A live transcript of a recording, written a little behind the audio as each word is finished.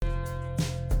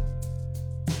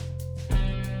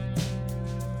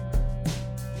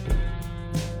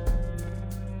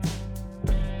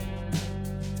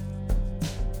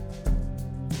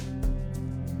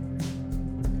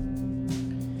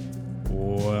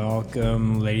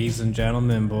Welcome, ladies and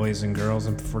gentlemen, boys and girls,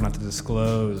 and prefer not to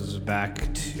disclose,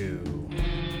 back to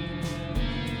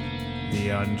the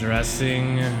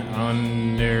Undressing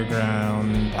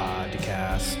Underground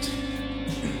podcast.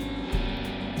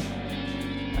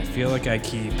 I feel like I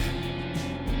keep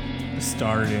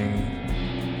starting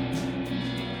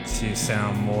to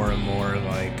sound more and more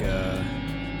like,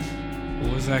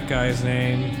 what was that guy's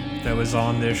name that was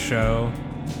on this show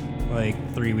like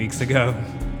 3 weeks ago?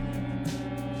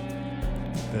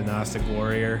 The Gnostic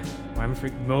Warrior.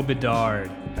 Mo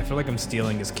Bedard. I feel like I'm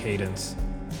stealing his cadence.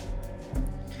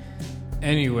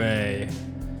 Anyway,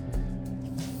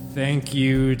 thank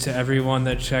you to everyone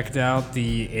that checked out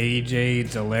the AJ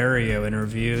Delario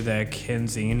interview that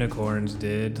Kinsey Unicorns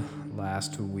did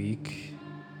last week.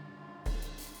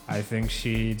 I think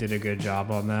she did a good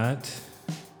job on that.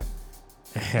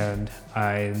 And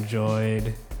I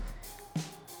enjoyed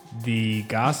the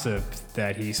gossip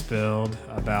that he spilled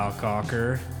about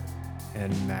Gawker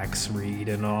and Max Reed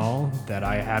and all that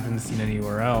I haven't seen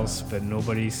anywhere else, but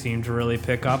nobody seemed to really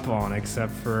pick up on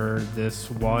except for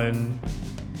this one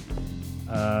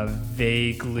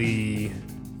vaguely,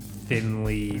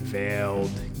 thinly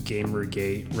veiled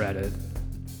Gamergate Reddit.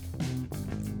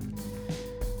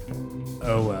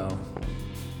 Oh well.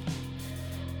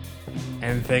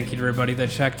 And thank you to everybody that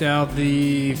checked out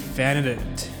the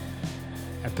Fanedit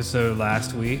episode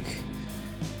last week.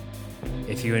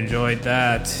 If you enjoyed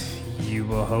that, you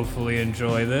will hopefully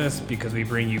enjoy this because we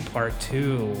bring you part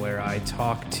 2 where I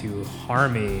talk to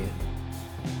Harmy,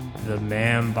 the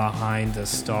man behind the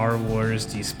Star Wars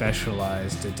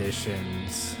Despecialized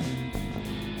editions.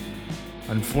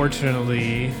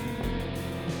 Unfortunately,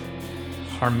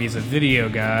 Harmy's a video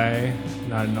guy,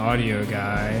 not an audio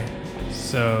guy,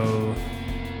 so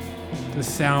the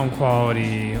sound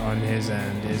quality on his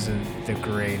end isn't the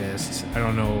greatest. I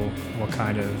don't know what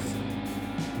kind of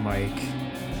mic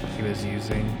he was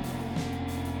using,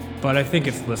 but I think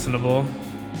it's listenable.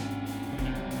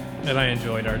 And I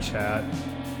enjoyed our chat.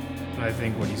 I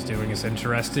think what he's doing is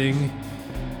interesting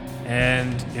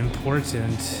and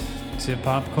important to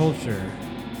pop culture.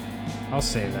 I'll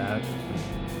say that.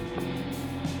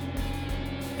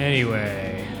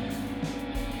 Anyway,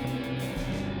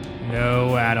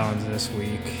 no add-ons this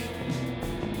week,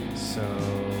 so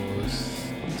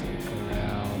stick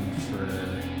around for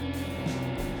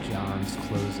John's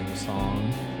closing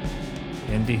song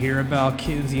and to hear about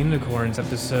Kids Unicorns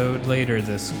episode later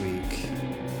this week.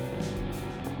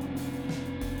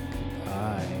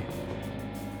 Bye.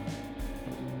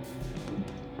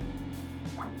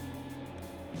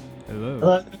 Hello.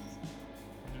 Hello.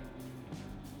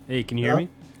 Hey, can you hear me?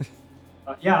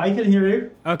 Yeah, I can hear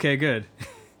you. Okay, good.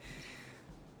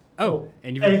 Oh,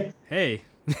 and you. Hey.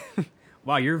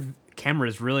 Wow, your camera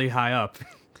is really high up.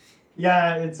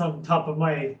 Yeah, it's on top of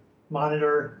my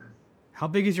monitor. How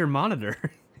big is your monitor?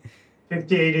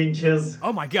 58 inches.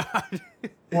 Oh my god.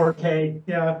 4K,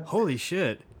 yeah. Holy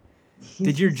shit.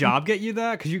 Did your job get you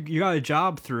that? Because you got a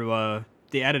job through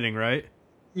the editing, right?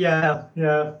 Yeah.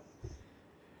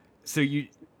 So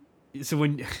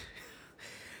when...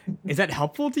 Is that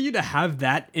helpful to you to have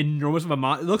that enormous of a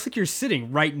monitor? It looks like you're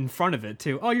sitting right in front of it,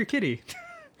 too. Oh, you're kitty.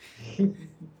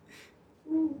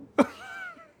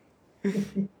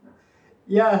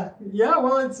 Yeah,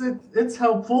 well, it's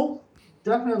helpful.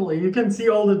 Definitely. You can see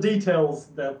all the details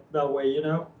that way, you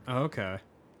know? Oh, okay.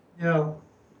 Yeah.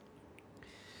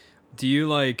 Do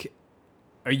you,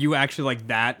 are you actually,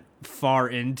 that far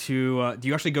into... do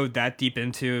you actually go that deep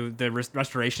into the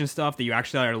restoration stuff that you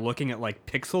actually are looking at,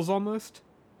 pixels almost?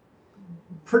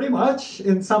 Pretty much.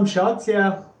 In some shots,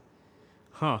 yeah.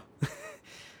 Huh.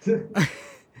 Well,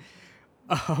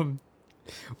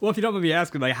 if you don't mind me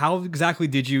asking, how exactly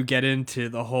did you get into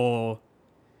the whole...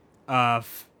 how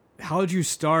did you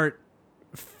start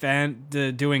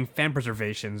doing fan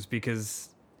preservations? Because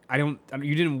you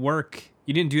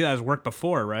didn't do that as work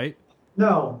before, right?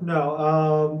 No.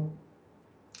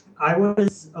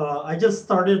 I just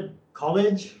started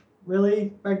college,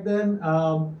 really, back then.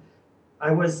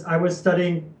 I was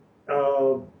studying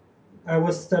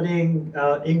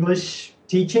English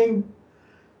teaching,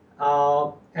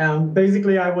 and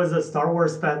basically I was a Star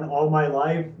Wars fan all my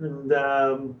life, and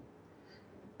by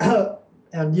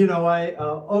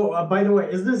the way,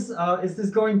 is this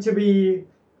going to be?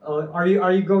 Are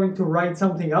you going to write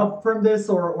something up from this,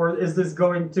 or is this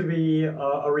going to be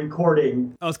a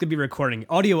recording? Oh, it's gonna be recording,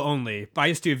 audio only. But I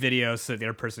just do video so the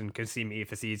other person can see me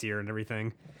if it's easier and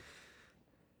everything.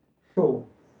 Cool.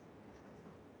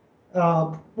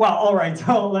 Well, all right.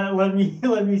 So let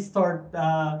me start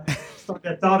that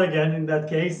thought again. In that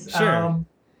case, sure.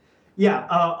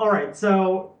 All right.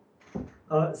 So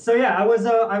So yeah, I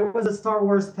was a Star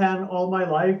Wars fan all my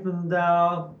life, and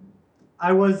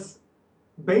I was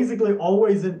basically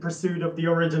always in pursuit of the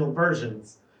original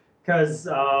versions, because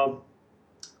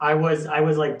I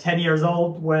was like 10 years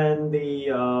old when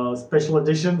the special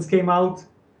editions came out,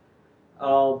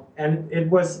 and it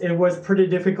was pretty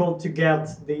difficult to get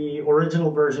the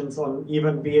original versions on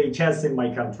even VHS in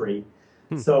my country.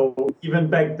 Hmm. So even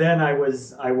back then, I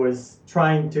was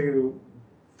trying to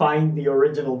find the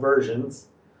original versions.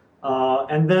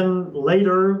 And then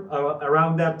later,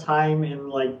 around that time in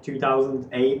like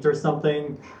 2008 or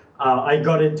something, I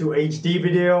got into HD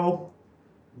video,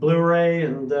 Blu-ray,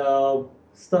 and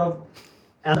stuff.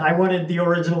 And I wanted the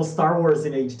original Star Wars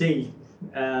in HD.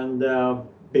 And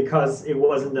because it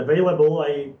wasn't available,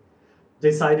 I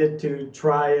decided to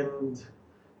try and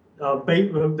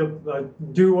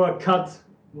do a cut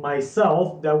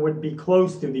myself that would be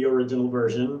close to the original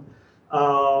version.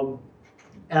 Um,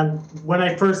 and when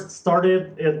I first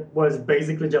started, it was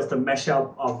basically just a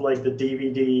mashup of like the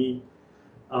DVD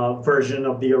version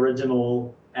of the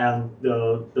original and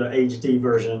the HD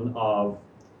version uh,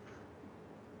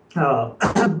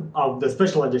 of the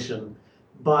special edition.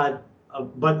 But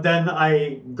then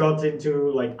I got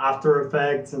into like After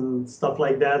Effects and stuff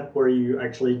like that, where you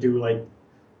actually do like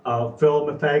film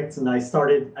effects, and I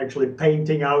started actually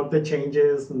painting out the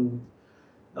changes and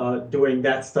doing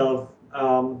that stuff.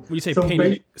 When you say So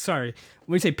painting, sorry,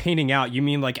 when you say painting out, you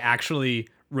mean like actually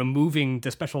removing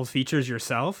the special features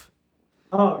yourself?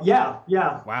 oh yeah,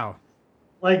 yeah, Wow.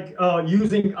 like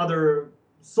using other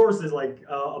sources like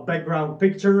a background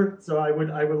picture. So I would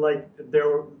like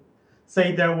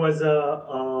say there was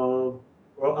a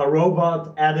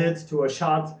robot added to a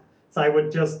shot. So I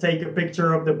would just take a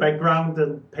picture of the background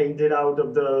and paint it out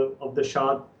of the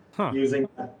shot Huh. using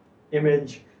that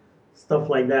image, stuff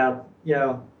like that.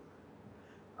 Yeah.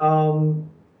 Um,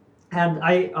 and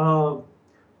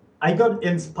I got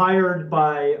inspired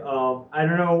by I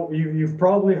don't know, you've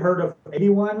probably heard of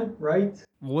 81, right?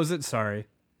 What was it? Sorry.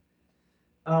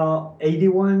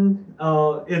 81.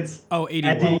 It's Oh,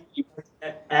 81.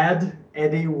 Eddie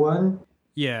Eddie One,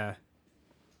 Yeah.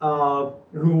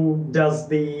 who does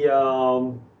the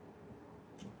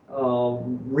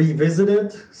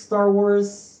revisited Star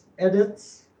Wars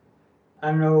edits. I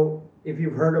don't know if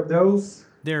you've heard of those.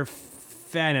 They're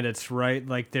fan edits, right?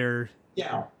 Like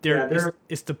Yeah, they're yeah, they're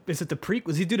is it the pre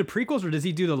does he do the prequels or does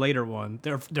he do the later one?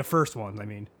 The first ones, I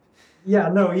mean. yeah.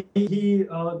 No, he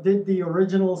did the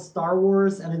original Star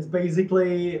Wars, and it's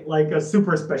basically like a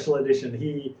super special edition.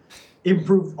 He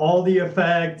improved all the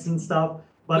effects and stuff.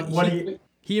 Wait, But what he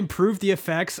he improved the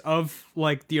effects of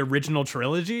like the original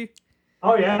trilogy?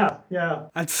 Oh yeah, yeah,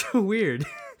 That's so weird.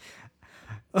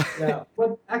 yeah.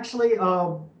 But actually,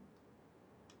 well,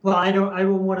 I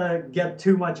don't want to get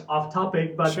too much off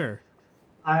topic, but Sure.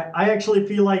 I actually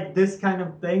feel like this kind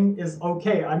of thing is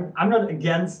okay. I'm not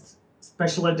against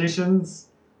special editions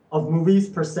of movies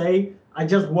per se. I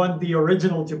just want the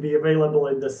original to be available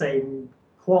in the same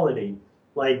quality.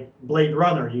 Like Blade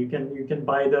Runner, you can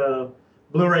buy the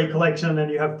Blu-ray collection, and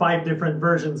you have 5 different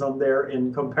versions on there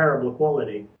in comparable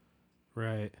quality.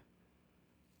 Right.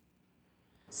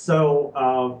 So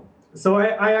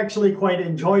I actually quite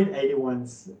enjoyed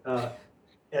 81's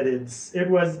edits.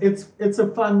 It's a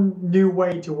fun new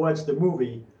way to watch the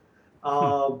movie.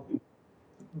 Uh,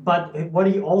 but what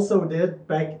he also did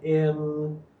back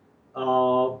in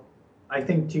uh, I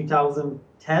think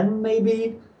 2010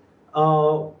 maybe,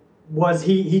 uh, was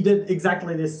he did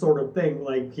exactly this sort of thing.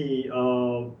 Like he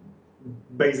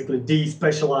basically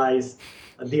despecialized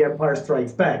The Empire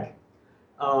Strikes Back.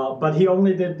 But he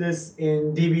only did this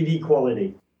in DVD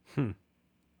quality. Hmm.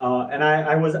 And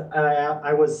I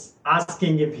was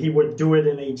asking if he would do it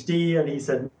in HD, and he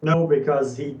said no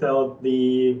because he thought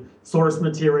the source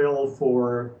material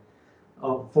for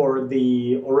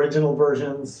the original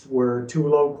versions were too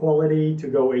low quality to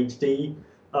go HD.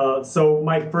 So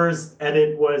my first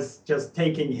edit was just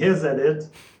taking his edit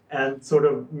and sort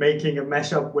of making a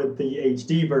mashup with the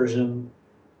HD version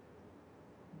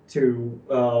to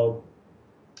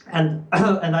and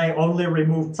and I only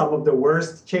removed some of the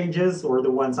worst changes, or the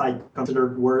ones I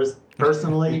considered worst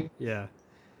personally. Yeah.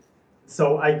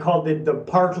 So I called it the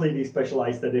partly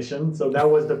despecialized edition. So that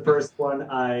was the first one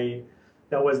I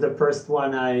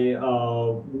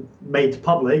made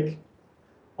public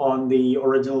on the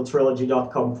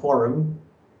originaltrilogy.com forum.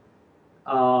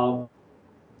 Um,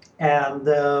 and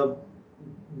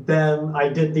then I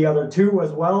did the other two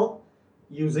as well,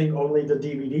 using only the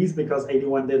DVDs because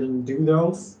 81 didn't do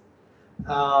those.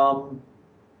 Um,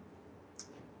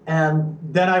 and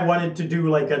then I wanted to do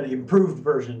like an improved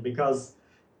version, because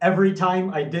every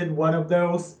time I did one of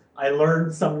those, I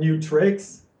learned some new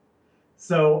tricks.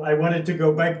 So I wanted to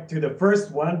go back to the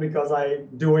first one because I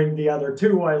doing the other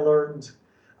two, I learned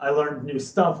new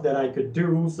stuff that I could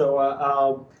do.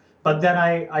 So, but then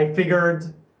I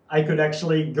figured I could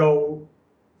actually go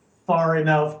far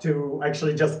enough to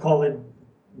actually just call it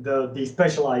the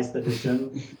specialized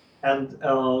edition and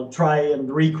try and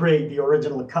recreate the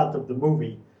original cut of the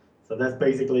movie. So that's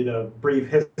basically the brief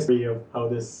history of how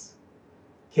this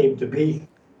came to be.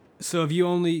 So have you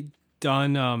only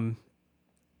done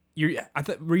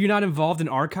were you not involved in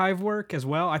archive work as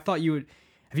well? I thought you would.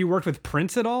 Have you worked with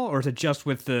prints at all, or is it just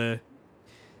with the?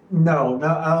 No,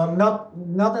 no,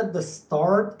 not at the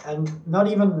start, and not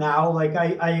even now. Like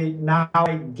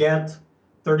I get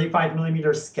 35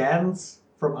 millimeter scans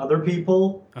from other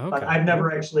people, but Okay. I've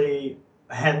never actually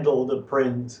handled a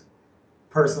print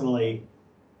personally.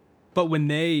 But when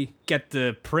they get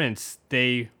the prints,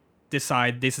 they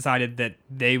decided that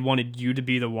they wanted you to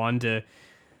be the one to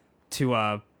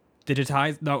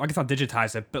digitize. No, I guess not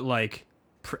digitize it, but like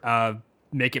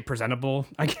make it presentable.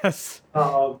 I guess.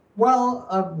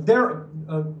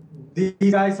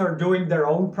 These guys are doing their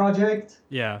own project,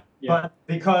 Yeah. but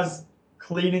because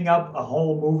cleaning up a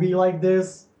whole movie like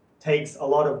this takes a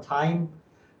lot of time,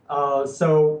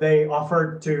 so they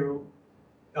offered to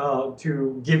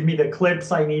give me the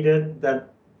clips I needed that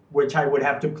which I would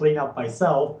have to clean up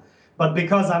myself. But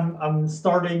because I'm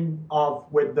starting off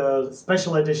with the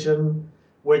special edition,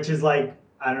 which is like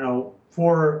I don't know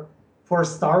for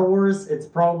Star Wars, it's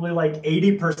probably like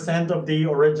 80% of the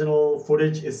original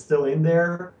footage is still in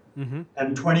there, Mm-hmm.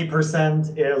 and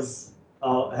 20% is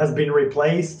has been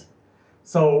replaced.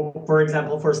 So, for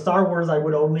example, for Star Wars, I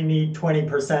would only need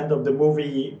 20% of the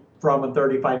movie from a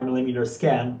 35 millimeter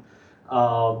scan.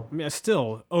 Uh, I mean, it's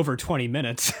still over 20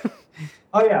 minutes.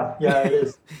 oh yeah, yeah, it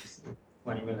is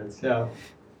 20 minutes. Yeah.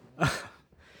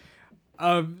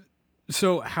 um.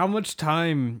 So how much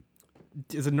time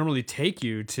does it normally take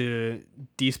you to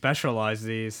despecialize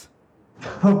these?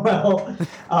 Well,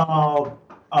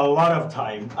 a lot of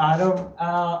time. I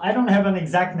don't have an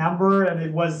exact number, and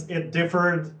it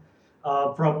differed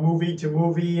from movie to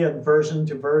movie and version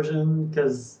to version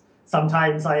because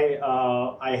sometimes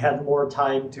I had more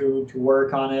time to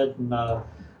work on it, and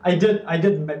I did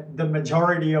the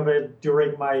majority of it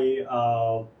during my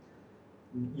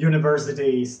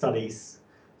university studies.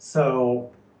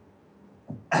 So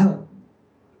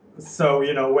so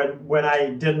when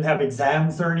I didn't have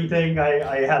exams or anything,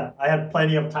 I had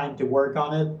plenty of time to work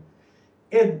on it.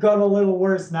 It got a little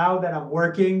worse now that I'm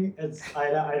working.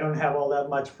 I don't have all that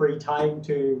much free time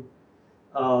to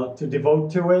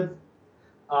devote to it.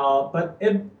 But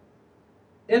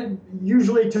it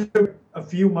usually took a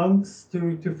few months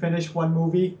to finish one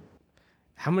movie.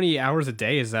 How many hours a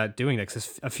day is that doing that?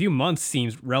 Because a few months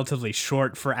seems relatively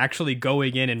short for actually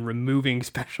going in and removing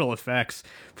special effects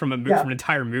from from Yeah, an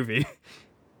entire movie.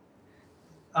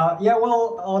 yeah.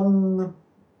 Well, on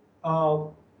uh,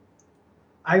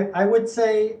 I would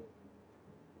say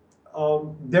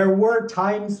there were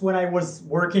times when I was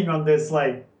working on this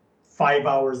like 5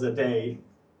 hours a day.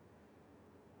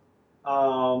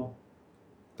 Um,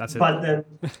 That's it. but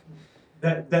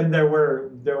then there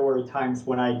were times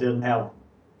when I didn't have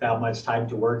that much time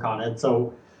to work on it.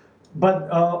 So, but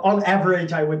on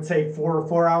average, I would say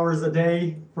 4 hours a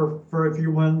day for a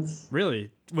few months.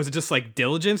 Really? Was it just like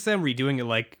diligence then? Were you doing it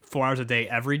like 4 hours a day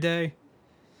every day?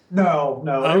 No,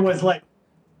 no, it Okay. was like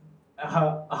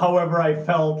however I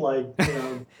felt like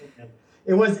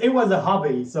it was a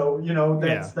hobby. So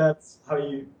Yeah. that's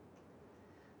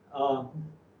uh,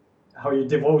 how you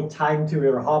devote time to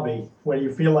your hobby. When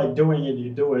you feel like doing it,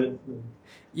 you do it.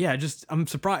 Yeah, just I'm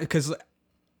surprised because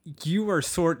you are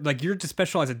sort like your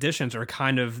specialized editions are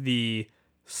kind of the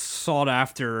sought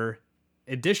after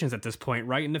editions at this point,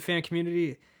 right? In the fan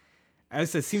community,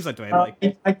 as it seems like the way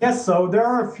like I guess so. There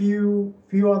are a few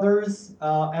others,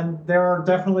 and there are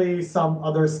definitely some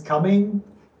others coming.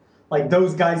 Like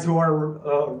those guys who are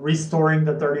restoring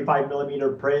the 35 millimeter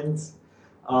prints.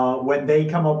 When they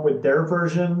come up with their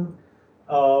version,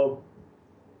 uh,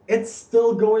 it's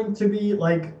still going to be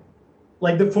like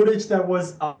the footage that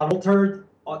was altered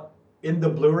in the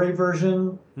Blu-ray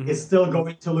version mhm. is still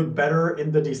going to look better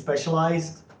in the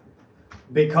despecialized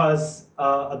because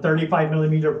a 35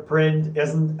 millimeter print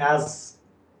isn't as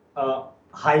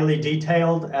highly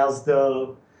detailed as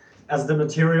the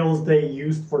materials they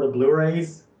used for the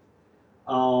Blu-rays.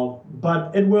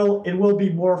 But it will be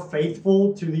more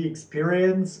faithful to the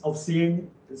experience of seeing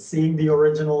the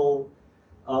original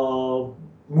uh,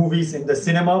 movies in the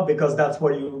cinema because that's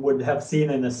what you would have seen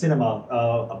in the cinema,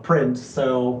 a print.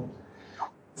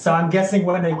 So I'm guessing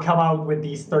when they come out with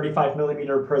these 35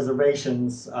 millimeter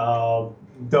preservations,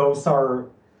 those are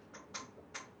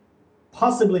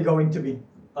possibly going to be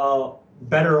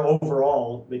better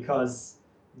overall because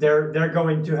they're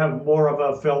going to have more of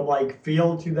a film-like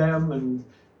feel to them and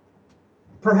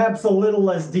perhaps a little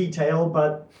less detail.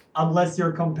 But unless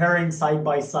you're comparing side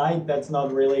by side, that's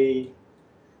not really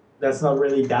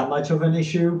that much of an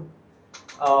issue.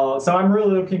 So I'm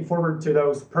really looking forward to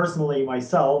those personally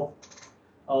myself.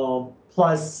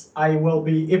 Plus, I will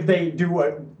be if they do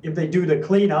the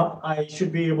cleanup, I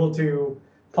should be able to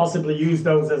possibly use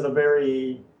those as a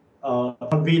very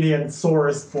convenient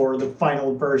source for the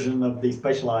final version of the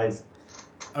Specialized.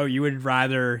 Oh, you would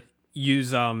rather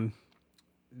use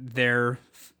their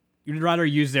you'd rather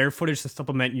use their footage to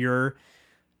supplement your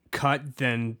cut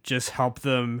than just help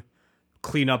them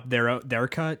clean up their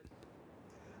cut?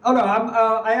 Oh no,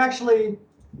 I actually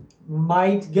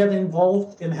might get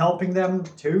involved in helping them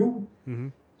too. Mm-hmm.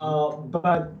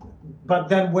 But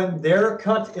then when their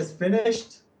cut is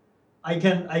finished, I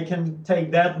can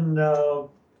take that and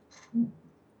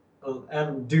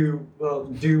do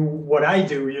what I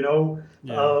do,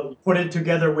 Yeah. put it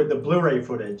together with the Blu-ray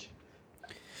footage.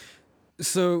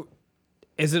 So,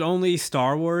 is it only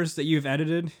Star Wars that you've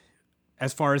edited,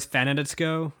 as far as fan edits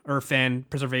go or fan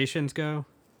preservations go?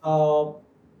 Uh,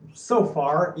 so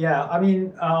far, yeah. I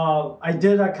mean, I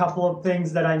did a couple of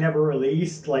things that I never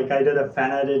released. Like I did a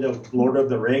fan edit of Lord of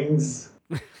the Rings.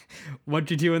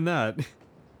 What'd you do in that?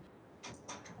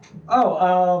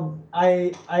 Oh,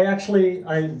 I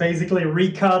basically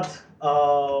recut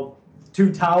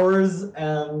Two Towers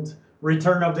and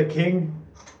Return of the King,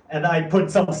 and I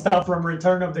put some stuff from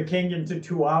Return of the King into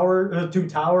Two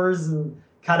Towers, and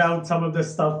cut out some of the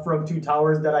stuff from Two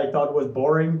Towers that I thought was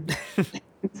boring.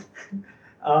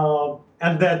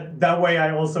 And that way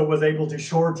I also was able to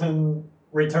shorten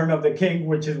Return of the King,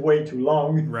 which is way too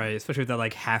long. Right, especially with that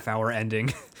like half-hour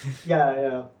ending. Yeah,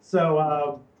 yeah.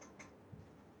 So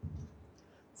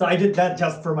I did that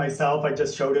just for myself. I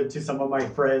just showed it to some of my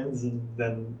friends, and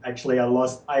then actually I've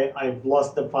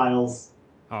lost the files.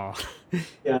 Oh.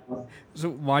 Yeah. So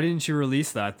why didn't you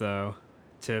release that though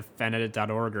to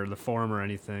fanedit.org or the forum or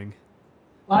anything?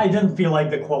 I didn't feel like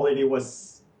the quality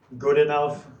was good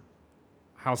enough.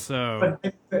 How so?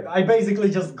 But I basically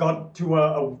just got to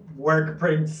a work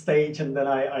print stage, and then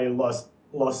I lost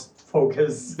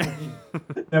focus.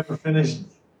 Never finished.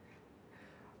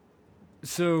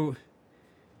 So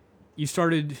you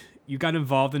got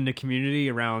involved in the community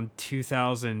around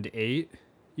 2008,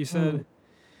 you said? Mm.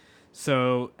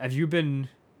 So have you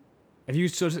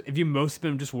mostly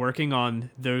been just working on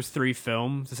those three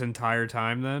films this entire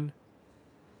time then?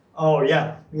 Oh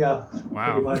yeah, yeah,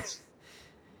 Wow. pretty much.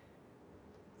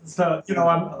 So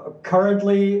I'm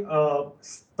currently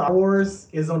Star Wars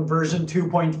is on version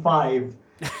 2.5,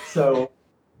 so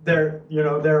there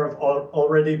have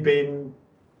already been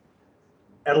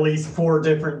at least 4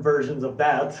 different versions of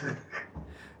that.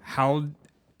 How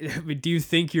do you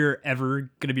think you're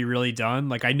ever going to be really done?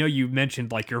 Like I know you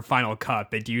mentioned like your final cut,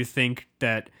 but do you think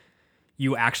that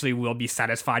you actually will be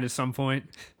satisfied at some point?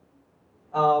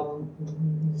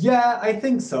 Yeah, I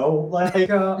think so. Like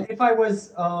if I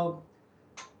was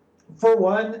for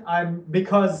one, I'm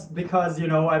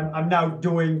now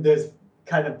doing this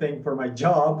kind of thing for my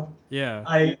job. Yeah.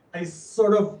 I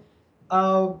sort of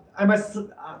I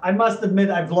must admit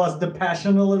I've lost the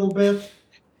passion a little bit.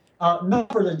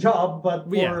 Not for the job, but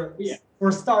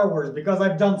for Star Wars, because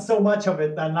I've done so much of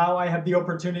it that now I have the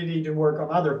opportunity to work on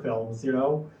other films.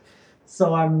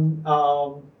 So I'm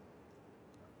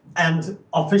and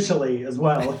officially as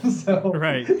well. So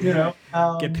Right.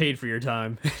 Get paid for your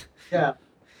time. yeah.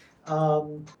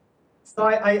 So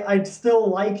I'd still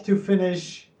like to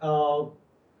finish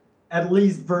at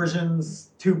least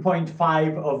versions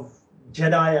 2.5 of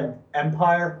Jedi and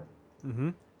Empire.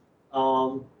 Mm-hmm.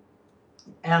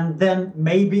 And then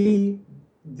maybe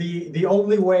the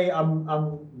only way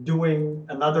I'm doing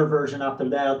another version after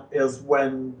that is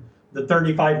when the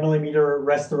 35 millimeter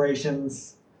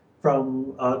restorations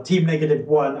from Team Negative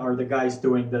One are the guys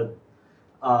doing the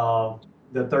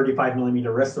 35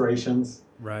 millimeter restorations.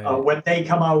 Right. When they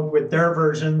come out with their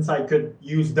versions, I could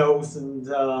use those and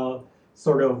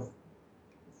sort of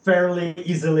fairly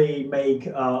easily make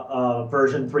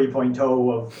version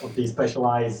 3.0 of the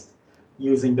Specialized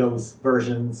using those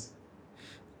versions.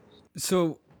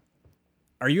 So,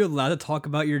 are you allowed to talk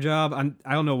about your job?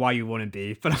 I don't know why you wouldn't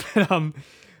be, but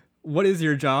what is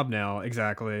your job now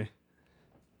exactly?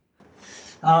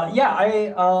 Yeah,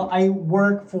 I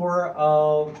work for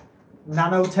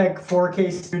Nanotech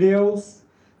 4K Studios.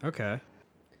 Okay.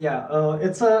 Yeah,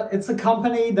 it's a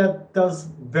company that does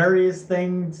various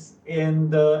things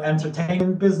in the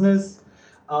entertainment business,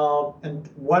 and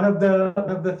one of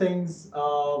the things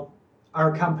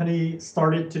our company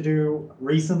started to do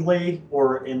recently,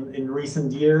 or in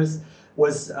recent years,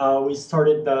 was we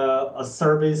started a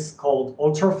service called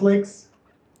Ultraflix.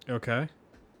 Okay.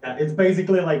 It's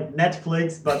basically like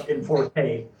Netflix but in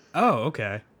 4K. Oh,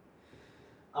 okay.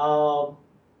 Um,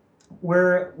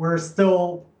 we're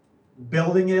still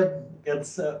building it.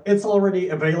 It's already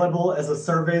available as a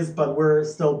service, but we're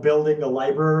still building a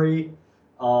library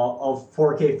of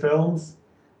 4K films.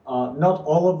 Not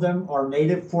all of them are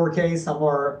native 4K. Some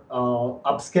are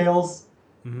upscales,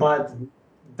 Hmm. but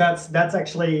that's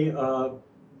actually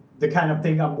the kind of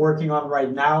thing I'm working on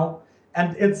right now,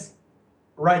 and it's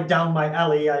right down my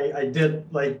alley. I did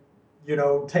like,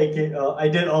 taking I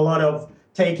did a lot of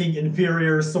taking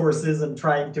inferior sources and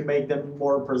trying to make them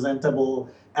more presentable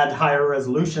at higher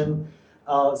resolution.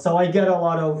 So I get a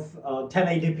lot of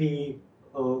 1080p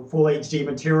full HD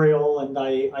material, and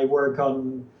I work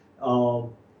on uh,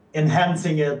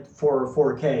 enhancing it for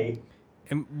 4K.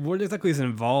 And what exactly is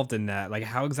involved in that? Like,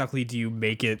 how exactly do you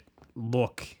make it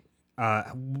look?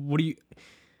 What do you?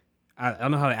 I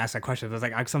don't know how to ask that question. But it's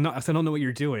like I still don't know what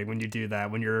you're doing when you do that.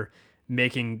 When you're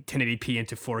making 1080p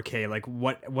into 4K, like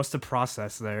what's the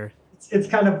process there? It's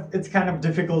kind of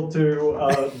difficult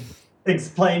to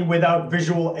explain without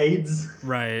visual aids,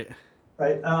 Right.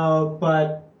 right?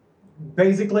 But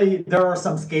basically, there are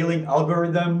some scaling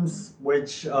algorithms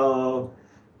which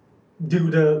do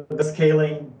the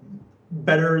scaling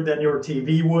better than your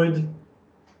TV would.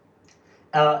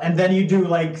 And then you do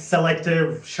like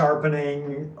selective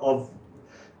sharpening of,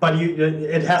 but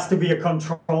it has to be a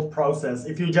controlled process.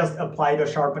 If you just apply the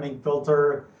sharpening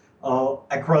filter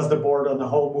across the board on the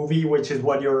whole movie, which is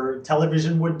what your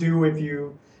television would do if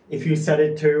you set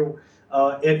it to,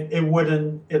 it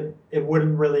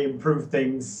wouldn't really improve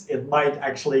things. It might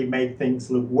actually make things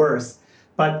look worse.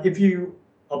 But if you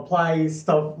apply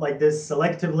stuff like this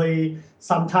selectively,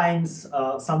 sometimes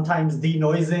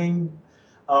denoising,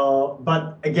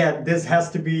 but again, this has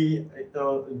to be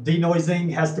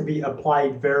denoising has to be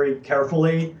applied very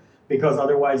carefully, because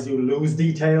otherwise you lose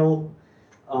detail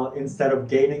instead of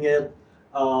gaining it.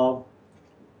 Uh,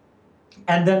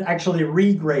 and then actually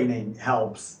regraining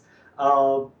helps.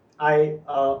 Uh, I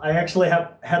actually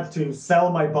have had to sell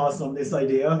my boss on this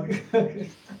idea,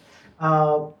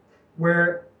 uh,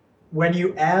 where when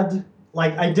you add,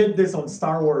 like I did this on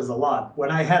Star Wars a lot. When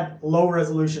I had low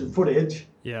resolution footage,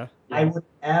 Yeah. I would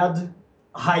add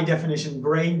high definition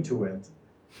grain to it.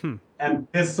 Hmm. And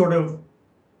this sort of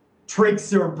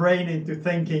tricks your brain into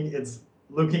thinking it's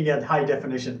looking at high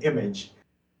definition image.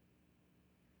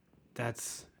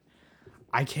 That's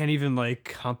I can't even like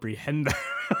comprehend that.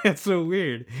 That's so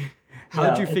weird. How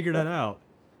did Yeah. you figure that out?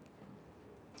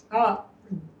 Uh,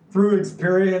 Through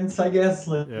experience, I guess.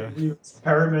 Like Yeah. you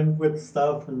experiment with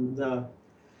stuff, and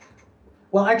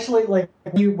well, actually, like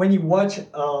when you watch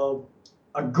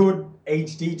a good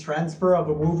HD transfer of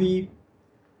a movie,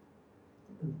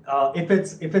 if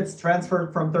it's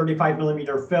transferred from 35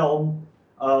 millimeter film,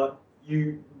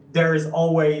 you there is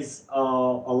always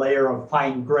a layer of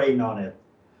fine grain on it.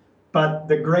 But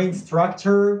the grain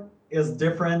structure is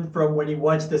different from when you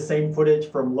watch the same footage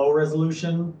from low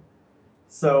resolution.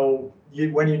 So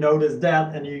when you notice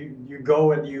that, and you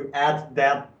go and you add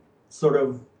that sort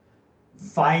of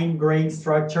fine grain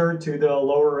structure to the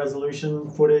lower resolution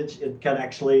footage, it can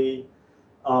actually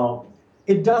uh,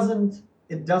 it doesn't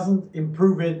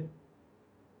improve it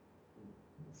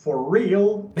for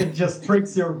real. It just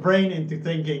tricks your brain into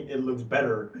thinking it looks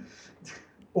better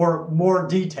or more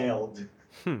detailed.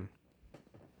 Hmm.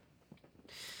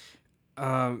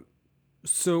 Um.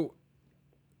 So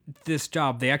this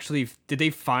job, they actually did they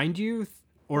find you,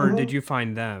 or did Mhm. you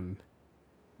find them?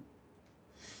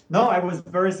 No, I was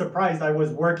very surprised. I was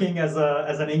working as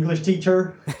an English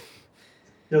teacher,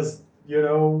 just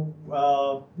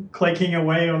clicking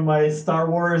away on my Star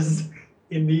Wars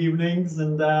in the evenings,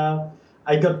 and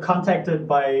I got contacted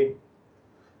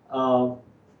uh,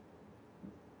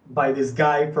 by this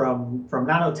guy from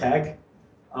Nanotech,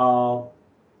 uh,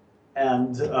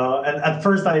 and at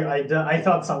first I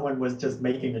thought someone was just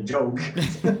making a joke.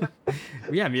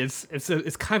 Yeah, I mean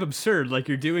it's kind of absurd. Like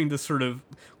you're doing this sort of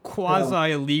Yeah,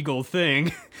 quasi illegal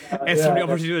thing, and somebody yeah,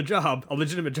 offers you a job, a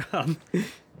legitimate job.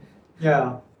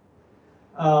 yeah.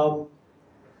 Um,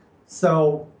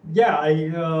 so yeah,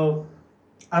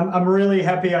 I'm really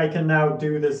happy I can now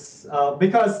do this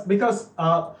because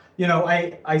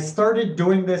I started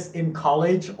doing this in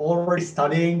college, already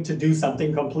studying to do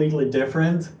something completely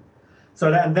different.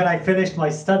 And then I finished my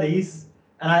studies,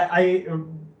 and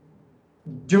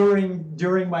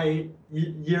during my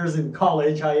years in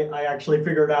college, I actually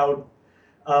figured out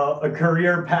a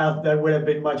career path that would have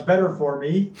been much better for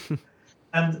me.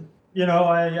 And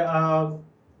I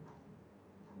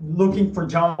looking for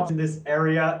jobs in this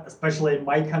area, especially in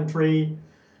my country,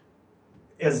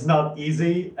 is not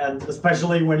easy, and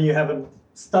especially when you haven't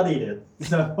studied it.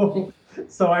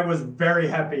 So I was very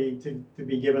happy to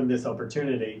be given this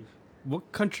opportunity. What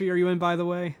country are you in, by the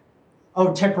way?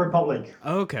 Oh, Czech Republic.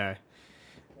 Okay.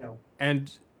 You know,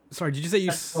 And sorry, did you say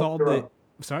you Central saw the? Europe.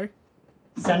 Sorry.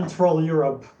 Central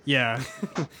Europe. Yeah.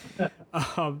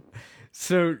 um,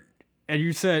 so, and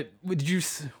you said, when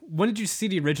did you see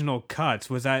the original cuts?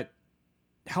 Was that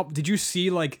did you see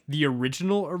like the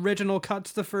original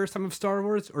cuts the first time of Star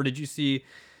Wars, or did you see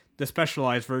the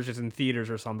specialized versions in theaters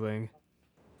or something?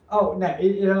 Oh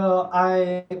no!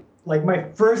 I like my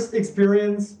first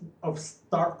experience of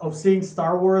seeing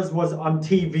Star Wars was on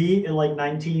TV in like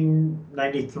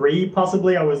 1993,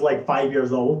 possibly. I was like 5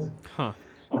 years old. Huh.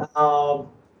 Um,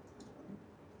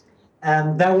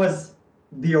 and that was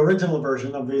the original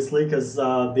version, obviously, because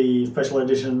the special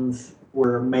editions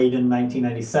were made in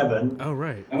 1997. Oh,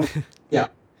 right. Yeah.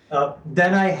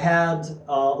 Then I had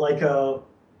like a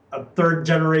third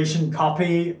generation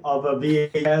copy of a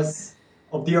VHS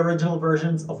of the original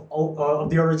version of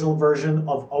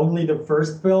only the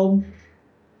first film.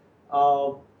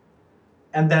 Uh,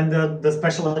 and then the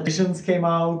special editions came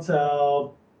out.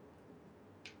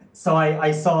 So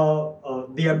I saw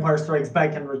The Empire Strikes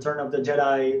Back and Return of the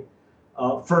Jedi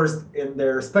first in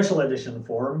their special edition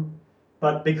form,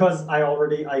 but because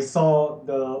I saw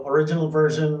the original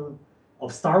version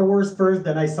of Star Wars first,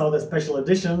 then I saw the special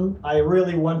edition. I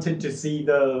really wanted to see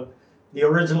the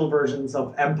original versions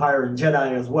of Empire and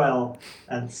Jedi as well,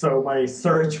 and so my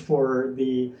search for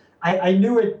I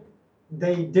knew it.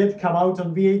 They did come out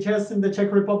on VHS in the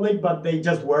Czech Republic, but they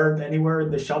just weren't anywhere in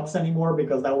the shops anymore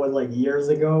because that was like years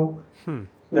ago.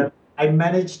 Then I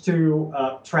managed to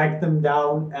track them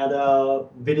down at a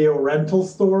video rental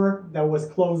store that was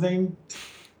closing.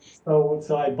 So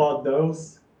I bought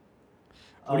those.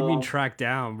 What do you mean track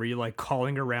down? Were you like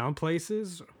calling around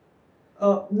places?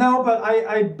 No, but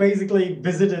I basically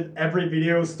visited every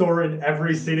video store in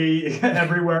every city,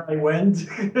 everywhere I went.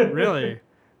 Really?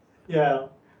 Yeah.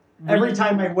 Every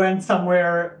time I went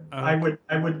somewhere, Uh-huh.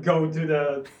 I would go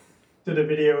to the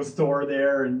video store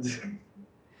there and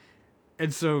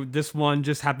And so this one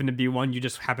just happened to be one you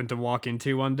just happened to walk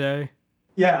into one day?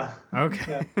 yeah.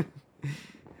 Okay. Yeah.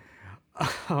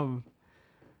 um,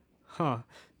 huh.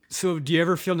 So do you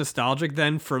ever feel nostalgic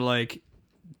then for like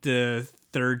the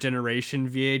third generation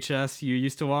VHS you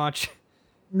used to watch?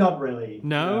 Not really.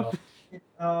 No?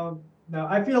 No,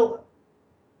 I feel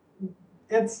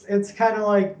it's kind of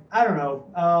like I don't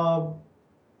know.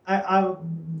 I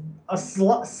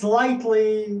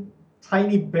slightly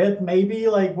tiny bit maybe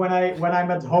like when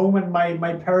I'm at home and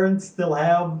my parents still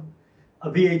have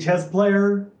a VHS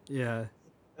player Yeah.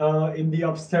 in the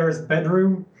upstairs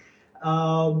bedroom.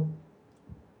 Um,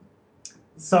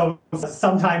 so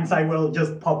sometimes I will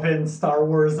just pop in Star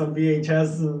Wars on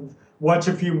VHS and watch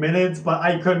a few minutes, but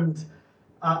I couldn't.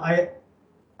 I'm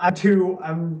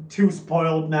too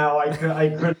spoiled now. I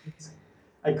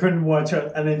couldn't watch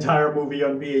an entire movie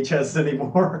on VHS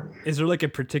anymore. Is there like a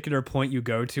particular point you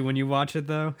go to when you watch it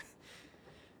though?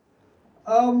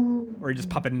 Or you just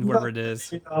pop it in wherever it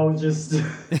is? Just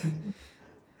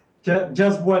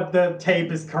just what the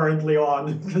tape is currently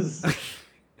on. 'Cause,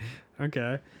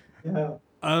 Okay. yeah.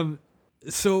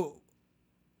 So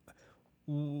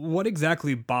what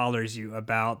exactly bothers you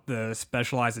about the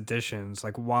specialized editions?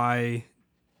 Like what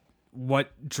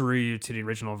drew you to the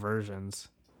original versions?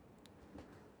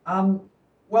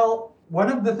 Well,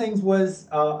 one of the things was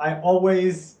I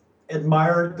always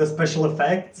admired the special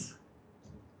effects.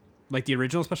 Like the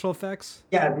original special effects?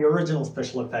 Yeah, the original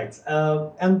special effects.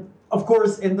 And of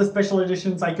course, in the special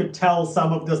editions, I could tell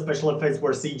some of the special effects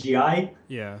were CGI.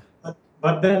 Yeah.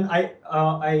 But then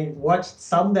I watched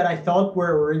some that I thought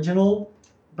were original.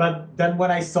 But then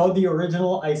when I saw the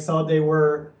original, I saw they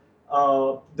were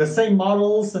the same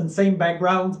models and same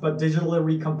backgrounds, but digitally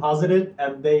recomposited,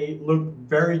 and they looked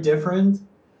very different.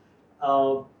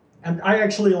 Uh, and I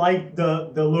actually liked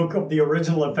the look of the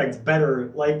original effects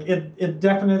better. Like it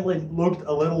definitely looked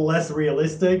a little less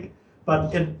realistic,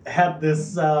 but it had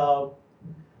this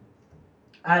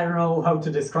I don't know how to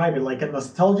describe it, like a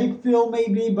nostalgic feel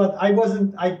maybe, but I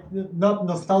not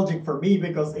nostalgic for me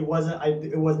because it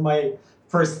was my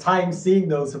first time seeing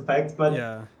those effects, but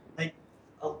Yeah. like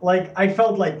like I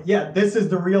felt like, yeah, this is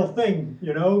the real thing,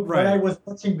 you know. What I Right. was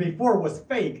watching before was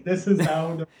fake. This is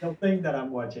now the real thing that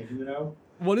I'm watching, you know.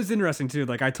 What is interesting too,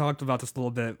 like I talked about this a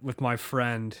little bit with my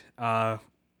friend, because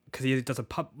he does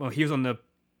well, he was on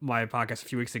my podcast a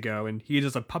few weeks ago, and he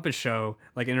does a puppet show,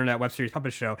 like internet web series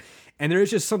puppet show, and there is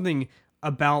just something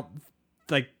about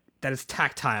like that is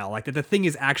tactile, like that the thing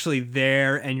is actually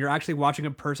there, and you're actually watching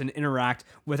a person interact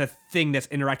with a thing that's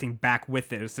interacting back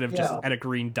with it instead of just Yeah, at a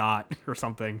green dot or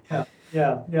something. yeah,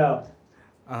 yeah, yeah.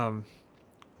 Um,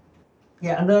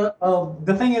 Yeah, and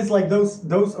the thing is, like those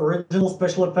original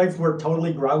special effects were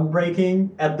totally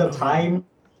groundbreaking at the oh yeah, time.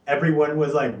 Everyone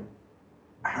was like,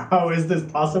 "How is this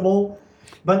possible?"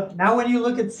 But now, when you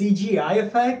look at CGI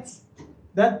effects,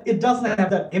 that it doesn't have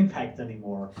that impact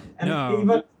anymore. And no, even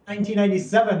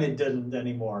 1997, it didn't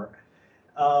anymore.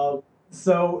 Uh,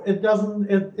 so it doesn't.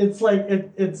 It's like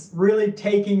it's really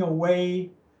taking away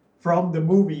from the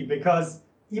movie because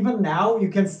even now you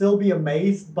can still be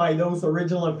amazed by those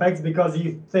original effects because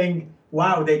you think,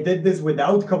 wow, they did this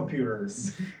without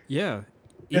computers. yeah,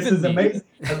 This even is the amazing.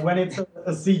 And when it's a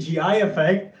CGI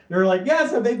effect, you're like, yeah,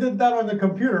 so they did that on the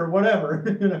computer, whatever,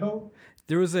 you know?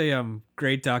 There was a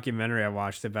great documentary I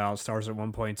watched about Star Wars at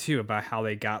 1.2 about how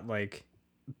they got like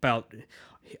about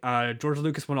George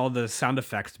Lucas wanted all the sound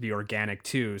effects to be organic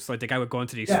too. So like the guy would go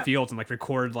into these Yeah, fields and like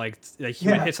record like he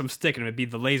would yeah. hit some stick and it would be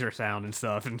the laser sound and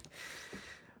stuff. And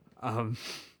um,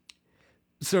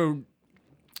 so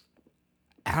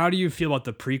how do you feel about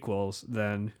the prequels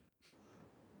then?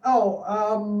 Oh,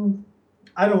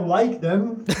 I don't like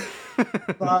them,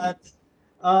 but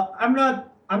I'm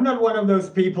not one of those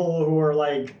people who are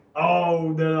like,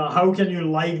 oh, the how can you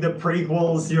like the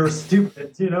prequels? You're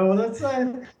stupid. You know, that's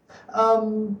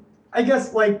um, I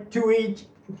guess like to each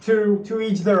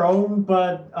their own.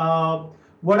 But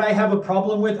what I have a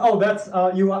problem with, oh,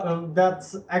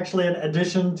 that's actually an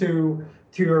addition to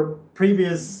your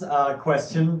previous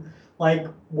question. Like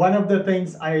one of the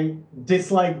things I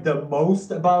dislike the most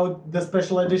about the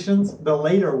special editions, the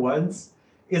later ones,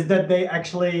 is that they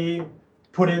actually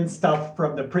put in stuff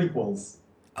from the prequels.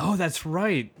 Oh, that's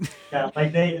right. Yeah,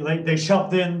 like they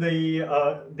shoved in the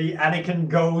Anakin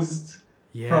ghost from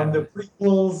Yeah. the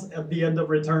prequels at the end of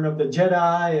Return of the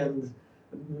Jedi, and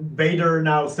Vader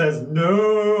now says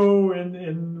no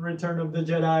in Return of the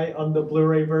Jedi on the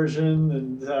Blu-ray version,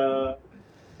 and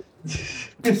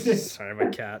Sorry, my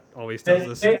cat always does they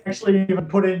this. they actually even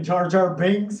put in Jar Jar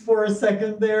Binks for a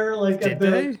second there, like at Did the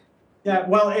they? yeah,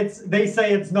 well, they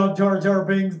say it's not Jar Jar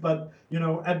Binks, but you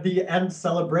know, at the end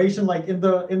celebration, like in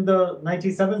the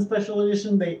 '97 special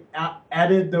edition, they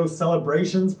added those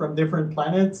celebrations from different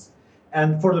planets,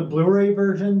 and for the Blu-ray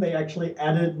version, they actually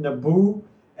added Naboo,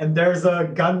 and there's a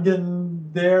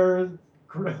Gungan there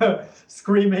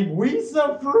screaming, "We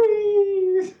so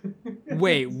free!"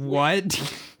 Wait,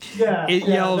 what? Yeah, It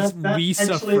yeah, yells that's "We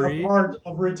actually a free." part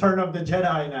of Return of the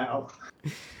Jedi now.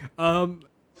 Um,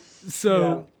 Yeah.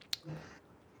 so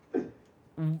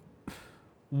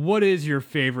what is your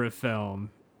favorite film?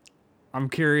 I'm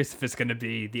curious if it's gonna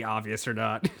be the obvious or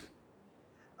not.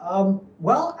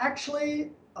 Well,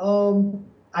 actually,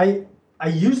 I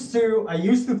used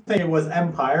to think it was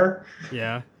Empire,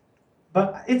 Yeah.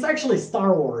 but it's actually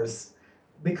Star Wars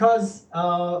because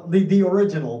the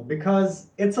original because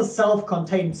it's a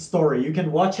self-contained story. You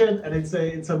can watch it, and it's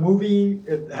a movie.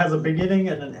 It has a beginning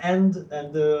and an end,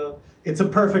 and it's the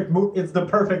perfect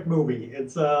movie.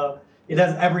 It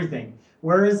has everything.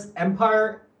 Whereas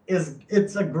Empire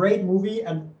it's a great movie,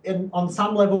 and on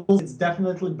some levels it's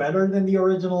definitely better than the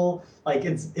original. Like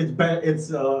it's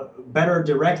better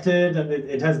directed, and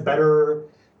it has better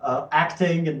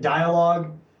acting and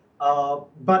dialogue,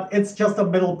 but it's just a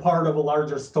middle part of a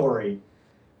larger story,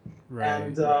 Right.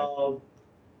 and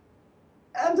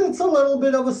and it's a little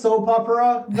bit of a soap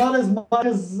opera, not as much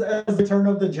as Return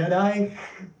of the Jedi,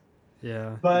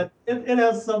 Yeah. but it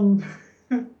has some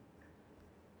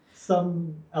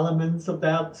elements of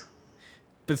that.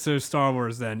 But so Star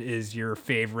Wars then is your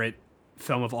favorite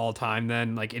film of all time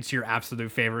then? Like it's your absolute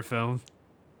favorite film?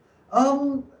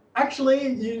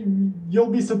 Actually, you'll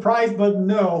be surprised, but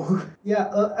no. Yeah,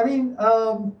 I mean,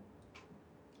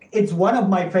 it's one of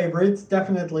my favorites, Well,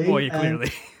 definitely, yeah,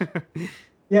 and clearly.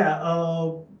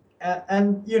 yeah,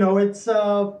 and you know, it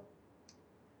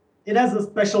has a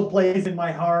special place in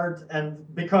my heart,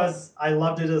 and because I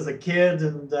loved it as a kid,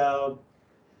 and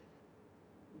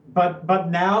but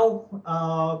now,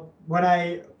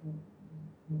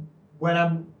 when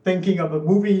I'm thinking of a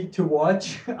movie to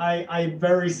watch, I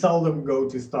very seldom go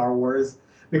to Star Wars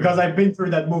because Right. I've been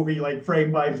through that movie like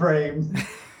frame by frame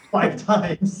 5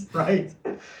 times, right?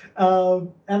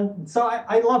 And so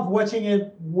I love watching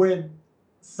it with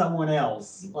someone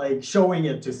else, like showing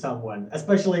it to someone,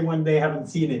 especially when they haven't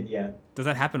seen it yet. Does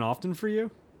that happen often for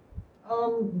you?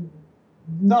 Um,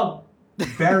 Not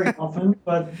very often,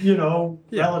 but Yeah.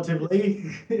 relatively.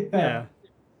 Yeah. Yeah.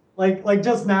 Like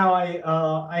just now,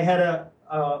 I had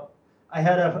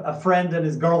a friend and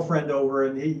his girlfriend over,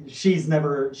 and she's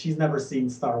never seen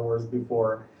Star Wars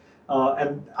before,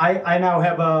 and I now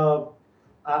have a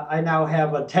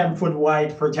 10-foot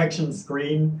wide projection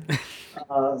screen,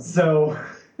 so.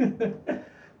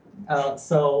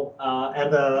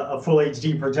 And a full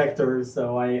HD projector,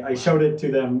 so I showed it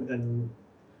to them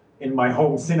in my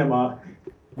home cinema,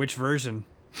 Which version?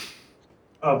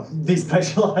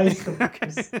 despecialized, of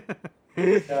course.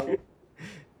 Okay. Yeah.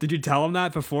 Did you tell them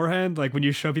that beforehand? Like when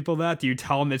you show people that, do you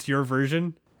tell them it's your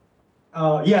version?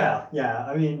 Yeah, yeah.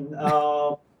 I mean,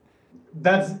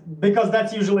 that's because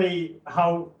that's usually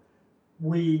how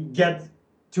we get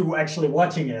to actually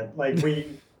watching it. Like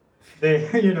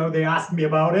they ask me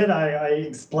about it. I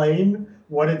explain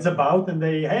what it's about, and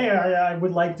hey, I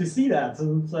would like to see that,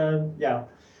 and yeah.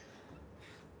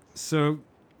 So,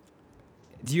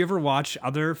 do you ever watch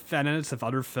other fan edits of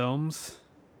other films?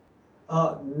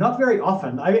 Not very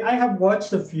often. I have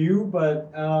watched a few, but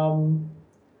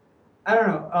I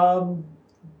don't know.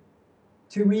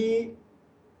 To me,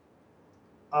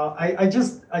 I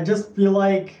just feel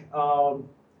like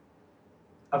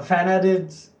a fan edit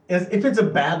is if it's a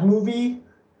bad movie,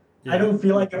 I Yeah. don't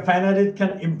feel like a fan edit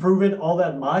can improve it all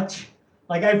that much.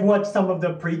 Like I've watched some of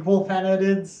the prequel fan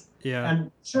edits, Yeah.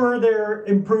 and sure they're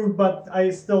improved, but I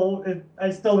still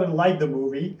didn't like the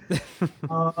movie.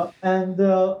 And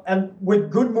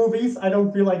with good movies, I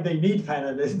don't feel like they need fan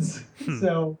edits. Hmm.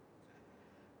 So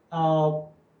uh,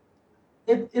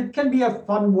 it can be a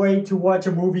fun way to watch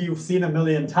a movie you've seen a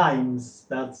million times.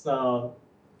 That's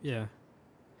Yeah.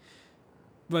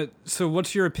 But so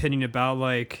what's your opinion about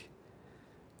like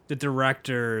the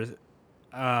director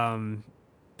um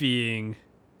being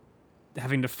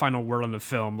having the final word on the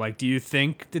film? Like do you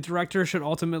think the director should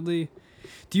ultimately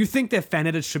do you think that fan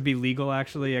edits should be legal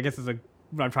actually? I guess is what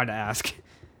I'm trying to ask.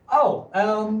 oh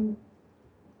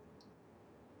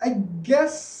I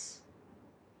guess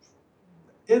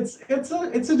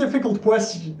it's a difficult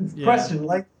question. Yeah.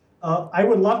 Like I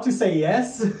would love to say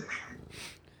yes,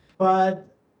 but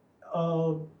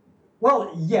uh,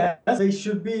 well, yes, they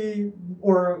should be,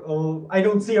 or I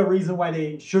don't see a reason why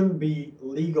they shouldn't be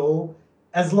legal,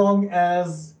 as long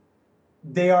as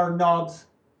they are not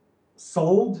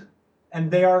sold and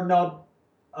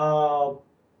uh,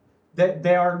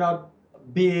 they are not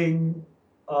being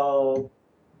uh,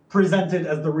 presented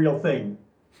as the real thing.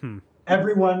 Hmm.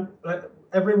 Everyone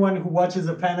who watches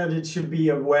a fan edit should be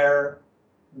aware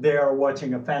they are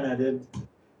watching a fan edit,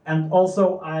 and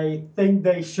also I think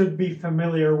they should be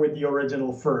familiar with the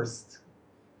original first.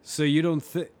 So you don't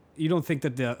think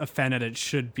that the a fan edit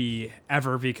should be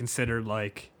ever be considered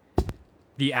like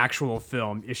the actual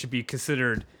film? It should be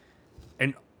considered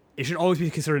an it should always be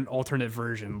considered an alternate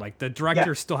version. Like the Yeah,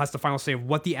 director still has the final say of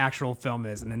what the actual film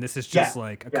is, and then this is yeah, just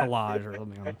like a yeah. collage or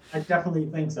something. I definitely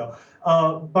think so.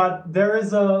 But there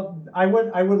is I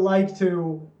would like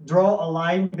to draw a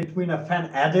line between a fan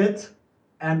edit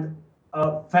and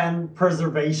fan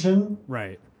preservation,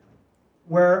 Right.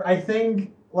 where I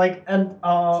think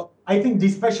I think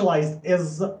despecialized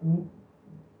is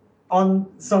on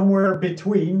somewhere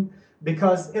between,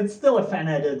 because it's still a fan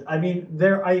edit. I mean,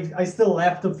 I still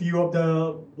left a few of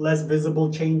the less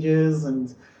visible changes,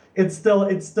 and it's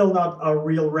still not a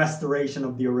real restoration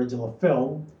of the original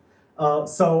film.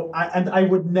 I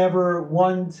would never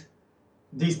want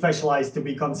Despecialized to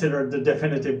be considered the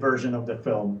definitive version of the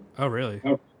film. Oh, really?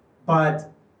 But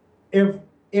if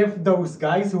if those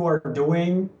guys who are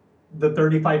doing the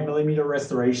 35 millimeter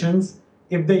restorations,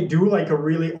 if they do like a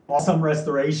really awesome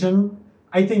restoration,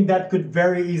 I think that could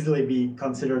very easily be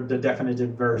considered the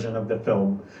definitive version of the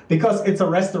film, because it's a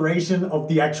restoration of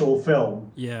the actual film.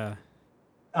 Yeah.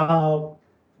 uh,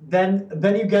 then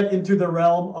you get into the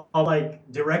realm of like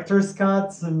director's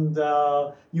cuts, and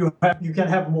you can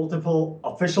have multiple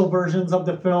official versions of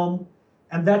the film,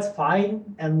 and that's fine.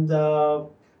 And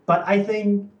but I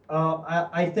think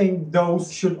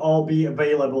those should all be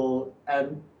available at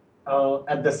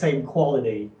the same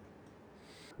quality.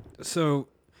 So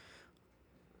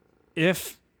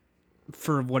if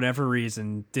for whatever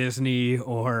reason Disney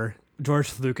or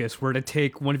George Lucas were to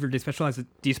take one of your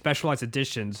despecialized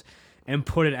editions and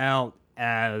put it out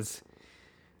as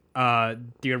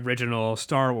the original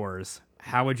Star Wars,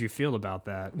 how would you feel about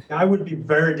that? I would be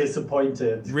very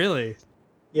disappointed. Really?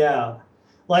 Yeah,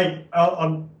 like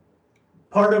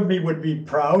part of me would be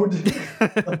proud.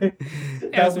 Like,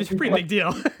 Yeah, that it's would a be pretty big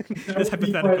deal. that It's would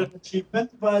be quite hypothetical. an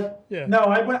achievement. But Yeah. no,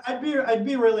 I'd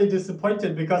be really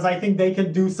disappointed because I think they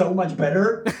can do so much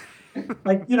better.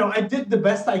 Like, I did the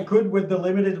best I could with the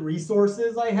limited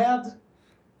resources I had,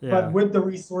 but Yeah. with the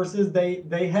resources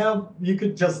they have, you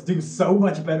could just do so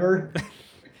much better.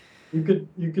 You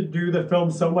could do the film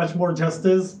so much more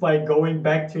justice by going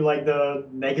back to like the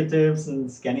negatives and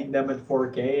scanning them at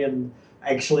 4K and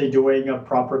actually doing a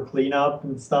proper cleanup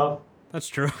and stuff. That's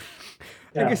true.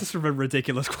 I Yeah. guess it's sort of a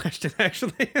ridiculous question,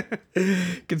 actually.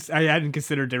 I hadn't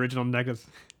considered the original negatives.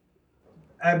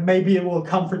 And maybe it will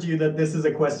comfort you that this is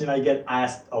a question I get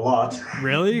asked a lot.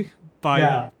 Really? By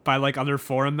Yeah. by like other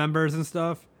forum members and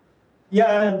stuff?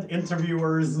 Yeah, and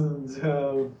interviewers and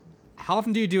How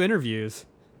often do you do interviews?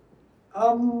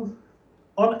 um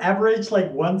on average like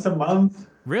once a month.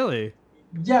 Really?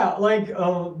 Yeah, like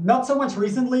not so much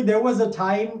recently. There was a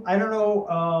time, I don't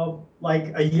know,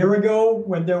 like a year ago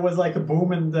when there was like a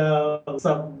boom and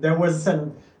there was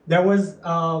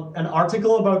an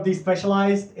article about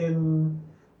Despecialized in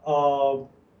uh,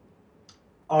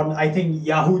 on I think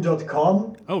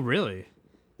Yahoo.com. Oh, really?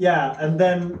 Yeah, and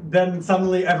then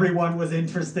suddenly everyone was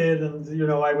interested,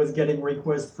 and I was getting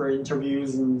requests for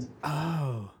interviews, and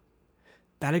Oh,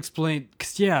 that explains.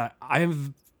 Cause yeah,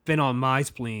 I've been on my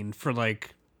spleen for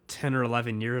like 10 or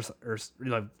 11 years, or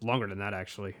like longer than that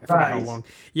actually. I forget how right. long.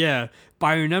 Yeah, but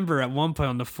I remember at one point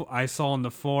on I saw on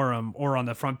the forum or on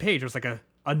the front page there was like a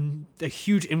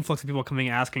huge influx of people coming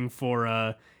asking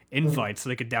for invites so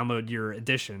they could download your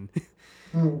edition.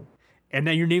 Mm. And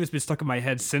then your name has been stuck in my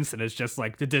head since then. It's just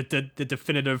like the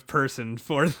definitive person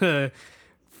for the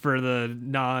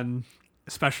non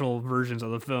special versions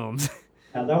of the films.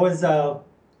 Yeah,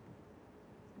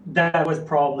 that was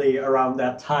probably around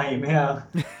that time. Yeah.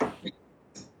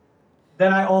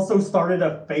 Then I also started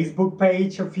a Facebook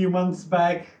page a few months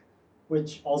back,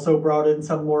 which also brought in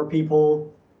some more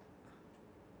people.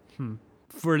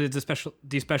 For the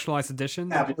despecialized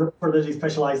editions. Yeah, for the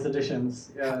specialized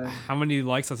editions. Yeah. How many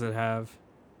likes does it have?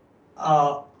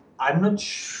 Uh, I'm not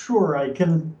sure.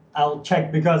 I'll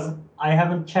check because I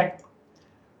haven't checked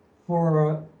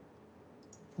for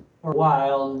a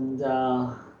while, and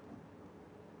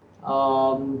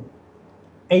um,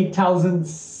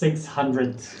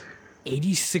 8,600.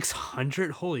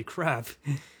 8,600. Holy crap!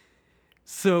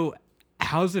 So,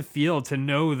 how does it feel to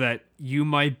know that you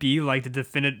might be like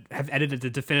have edited the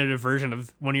definitive version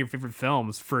of one of your favorite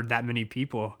films for that many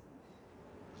people?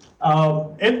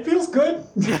 It feels good.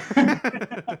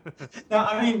 No,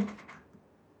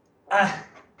 uh,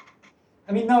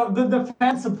 no, the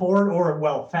fan support, or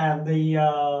well,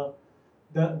 the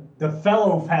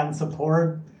fellow fan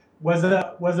support was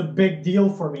a big deal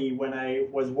for me when I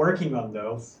was working on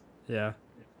those, Yeah.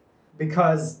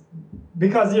 because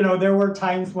there were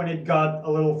times when it got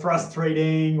a little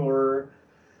frustrating, or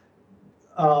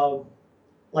uh,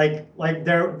 like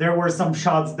there were some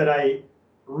shots that I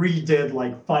redid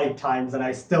like 5 times and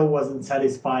I still wasn't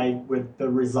satisfied with the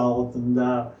result,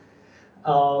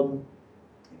 um,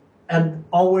 and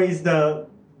always the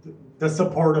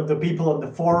support of the people on the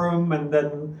forum, and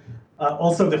then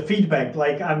also the feedback.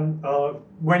 Like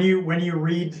when you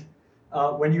read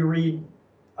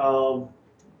uh,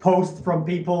 posts from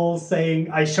people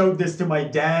saying, I showed this to my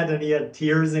dad and he had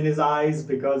tears in his eyes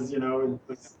because it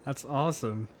was, That's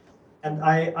awesome. and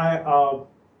I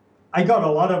got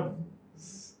a lot of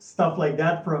stuff like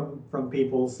that from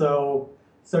people. So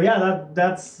yeah,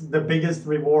 that's the biggest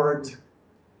reward.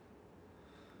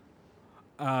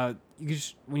 When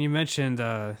you mentioned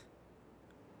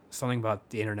something about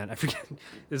the internet, I forget.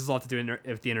 This is a lot to do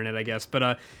with the internet, I guess.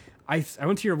 But I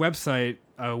went to your website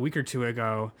a week or two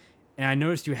ago, and I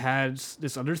noticed you had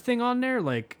this other thing on there,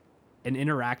 like an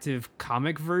interactive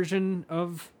comic version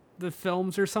of the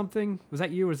films or something. Was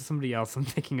that you, or was it somebody else I'm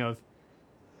thinking of?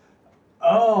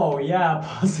 Oh yeah,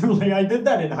 possibly. I did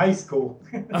that in high school.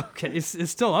 Okay, it's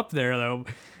still up there though.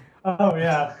 Oh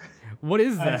yeah. What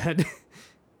is that?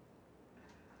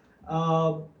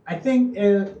 I think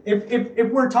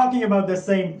if we're talking about the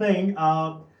same thing,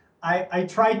 I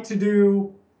tried to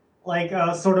do like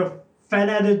a sort of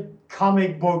fan-edited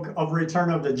comic book of Return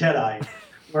of the Jedi,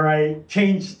 where I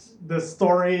changed the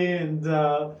story, and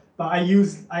but I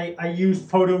used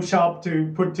Photoshop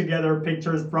to put together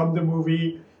pictures from the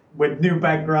movie with new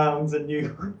backgrounds and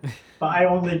new. But I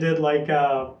only did like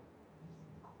the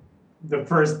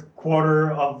first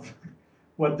quarter of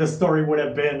what the story would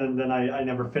have been, and then I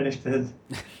never finished it.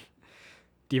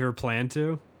 Do you ever plan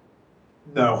to?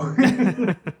 No.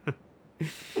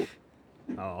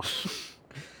 Oh.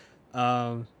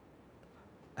 I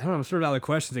don't know. I'm sort of out of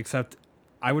questions, except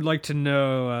I would like to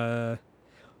know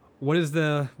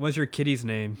what's your kitty's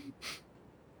name?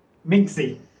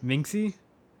 Minxie. Minxie?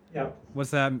 Yeah.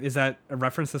 What's that? Is that a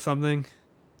reference to something?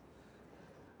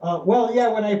 Well, yeah.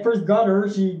 When I first got her,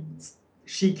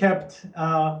 she kept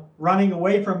running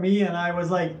away from me, and I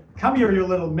was like, "Come here, you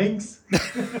little minx."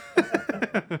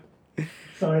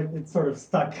 So it sort of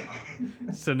stuck.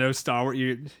 So no Star Wars.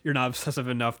 You're not obsessive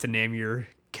enough to name your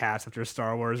cats after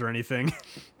Star Wars or anything.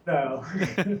 No.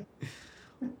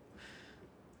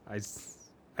 I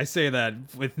say that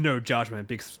with no judgment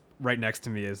because right next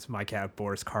to me is my cat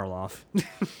Boris Karloff.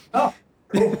 Oh,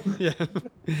 cool. Yeah.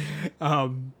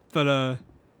 But do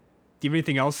you have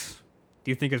anything else?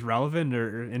 Do you think is relevant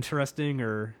or interesting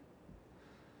or?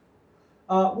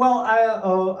 Well,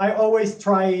 I always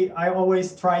try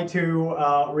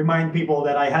to remind people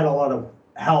that I had a lot of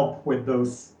help with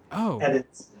those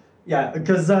edits. Yeah,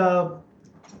 because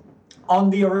on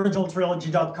the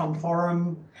originaltrilogy.com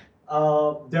forum,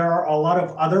 there are a lot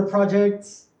of other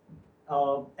projects,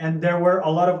 and there were a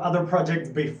lot of other projects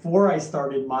before I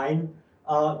started mine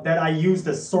that I used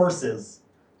as sources.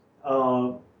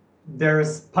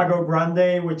 There's Pago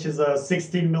Grande, which is a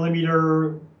 16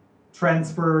 millimeter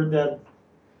transfer that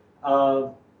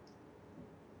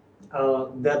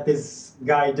this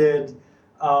guy did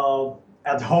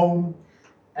at home,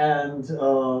 and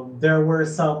there were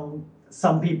some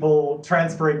people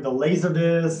transferring the laser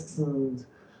discs, and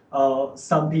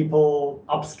some people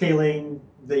upscaling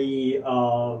the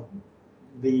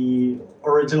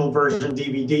original version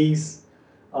DVDs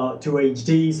to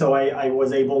HD. So I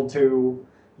was able to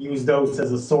use those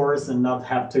as a source and not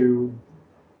have to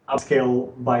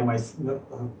upscale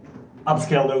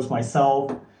those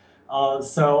myself.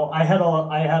 So I had a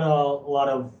lot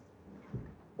of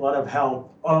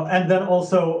help, and then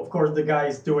also, of course, the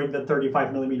guys doing the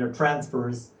 35 millimeter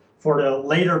transfers for the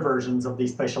later versions of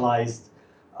these specialized.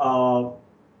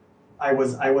 I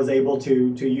was able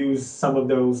to use some of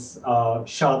those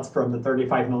shots from the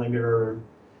 35 millimeter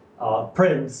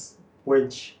prints,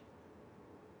 which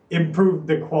improved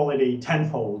the quality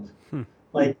tenfold.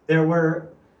 Like there were.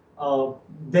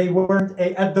 They weren't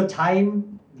at the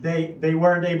time. They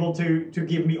weren't able to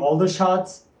give me all the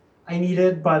shots I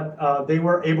needed, but they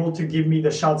were able to give me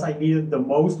the shots I needed the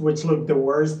most, which looked the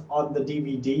worst on the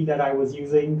DVD that I was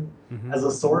using as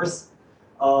a source.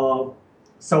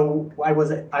 So I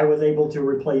was able to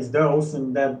replace those,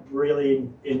 and that really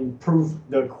improved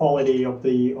the quality of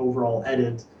the overall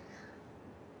edit.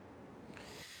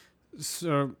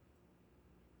 So,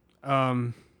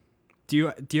 do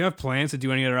you have plans to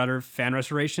do any other fan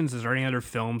restorations? Is there any other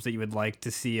films that you would like to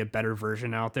see a better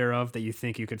version out there of that you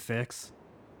think you could fix?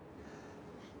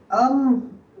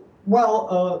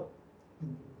 Well,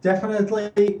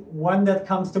 definitely one that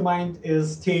comes to mind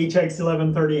is THX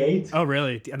 1138. Oh,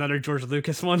 really? Another George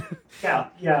Lucas one? Yeah,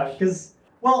 because,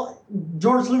 well,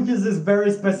 George Lucas is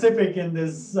very specific in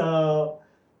this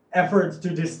effort to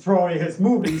destroy his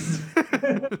movies.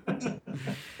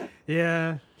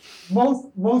 Yeah.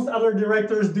 Most other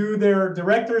directors do their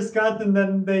director's cut, and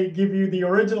then they give you the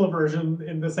original version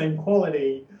in the same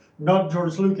quality, not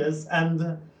George Lucas.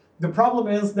 And the problem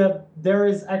is that there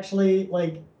is actually,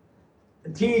 like,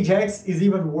 THX is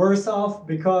even worse off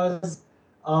because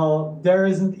there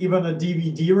isn't even a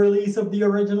DVD release of the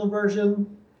original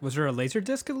version. Was there a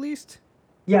Laserdisc at least?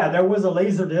 Yeah, there was a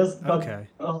Laserdisc, but Okay.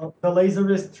 the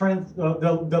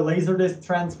Laserdisc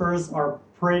transfers are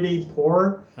pretty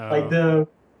poor. Like the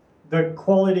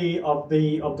quality of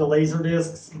the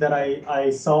Laserdiscs that I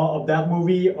saw of that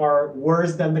movie are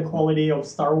worse than the quality of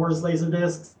Star Wars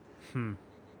Laserdiscs.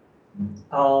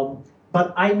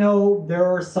 But I know there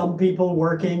are some people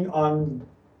working on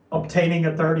obtaining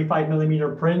a 35 millimeter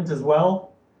print as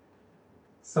well.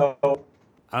 So.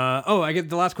 I get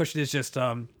the last question is just,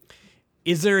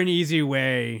 is there an easy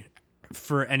way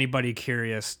for anybody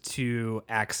curious to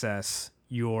access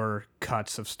your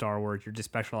cuts of Star Wars, your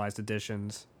specialized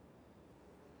editions?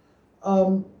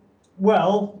 Well,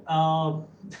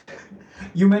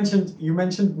 you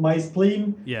mentioned My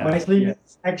Spleen. Yeah. My Spleen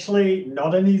is actually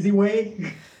not an easy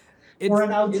way for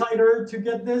an outsider to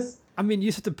get this. I mean, you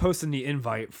just have to post in the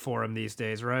invite forum these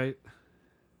days, right?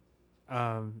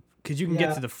 Because you can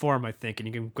get to the forum, I think, and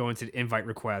you can go into the invite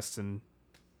requests, and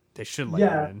they should let you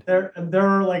in. There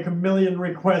are like a million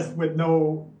requests with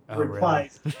no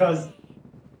replies. Really?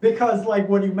 because like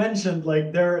what you mentioned,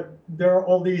 like there are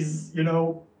all these,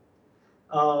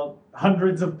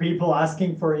 hundreds of people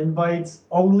asking for invites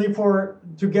only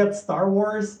to get Star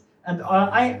Wars, and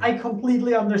I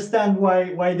completely understand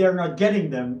why they're not getting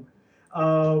them.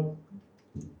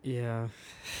 Yeah,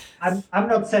 I'm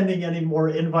not sending any more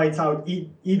invites out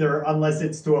either, unless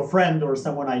it's to a friend or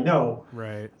someone I know.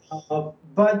 Right.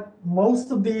 But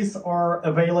most of these are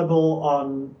available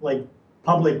on like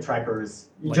public trackers.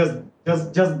 You Like-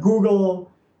 just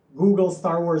Google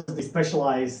Star Wars the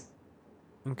specialized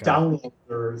Okay. download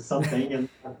or something, and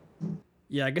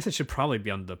Yeah, I guess it should probably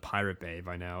be on the Pirate Bay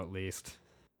by now, at least.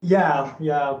 yeah,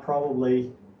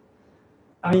 probably.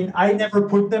 I mean, I never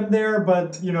put them there,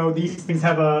 but these things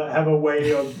have a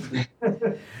way of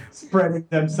spreading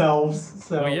themselves.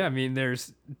 So Well, yeah, I mean,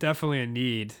 there's definitely a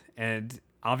need, and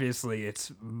obviously,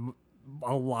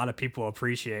 a lot of people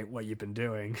appreciate what you've been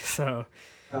doing. So,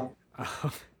 yeah.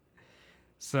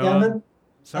 so, Yeah, and then,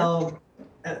 sorry?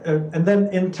 and then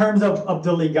in terms of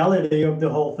the legality of the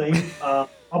whole thing,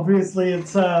 obviously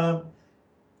it's a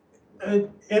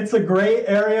gray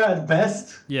area at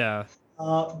best. Yeah,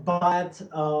 But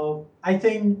I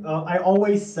think I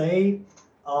always say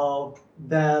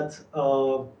that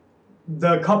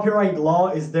the copyright law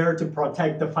is there to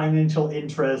protect the financial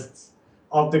interests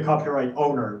of the copyright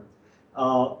owner,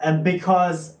 and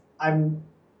because I'm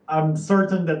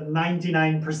certain that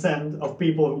 99% of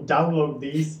people who download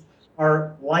these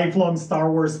are lifelong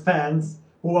Star Wars fans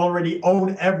who already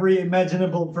own every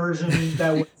imaginable version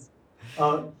that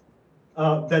was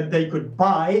that they could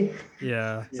buy.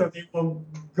 yeah, So they won't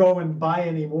go and buy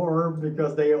anymore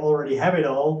because they already have it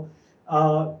all.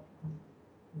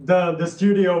 The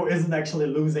studio isn't actually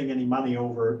losing any money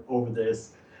over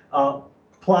this.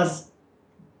 Plus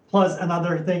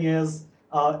another thing is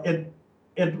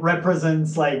it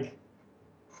represents like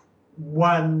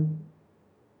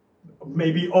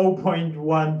maybe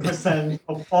 0.1%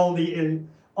 of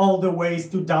all the ways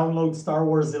to download Star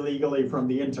Wars illegally from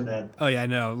the internet. Oh yeah, I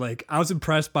know. Like, I was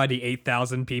impressed by the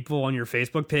 8,000 people on your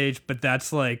Facebook page, but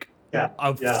that's like Yeah,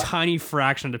 a yeah. tiny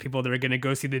fraction of the people that are gonna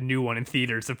go see the new one in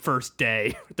theaters the first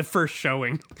day, the first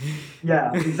showing.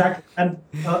 Yeah, exactly.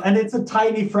 And it's a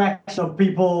tiny fraction of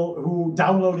people who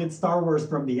downloaded Star Wars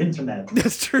from the internet.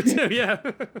 That's true too. Yeah.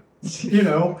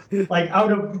 Like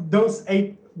out of those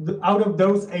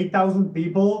 8,000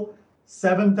 people,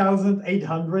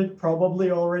 7,800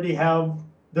 probably already have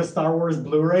the Star Wars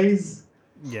Blu-rays,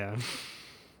 Yeah.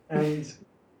 and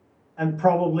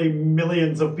probably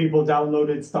millions of people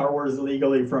downloaded Star Wars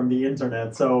illegally from the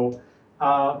internet. So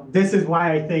this is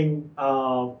why I think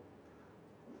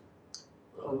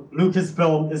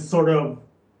Lucasfilm is sort of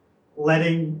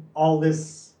letting all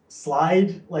this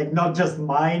slide, like not just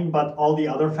mine, but all the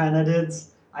other fan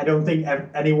edits. I don't think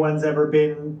anyone's ever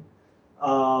been,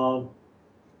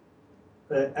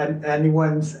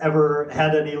 anyone's ever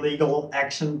had any legal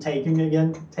action taken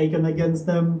against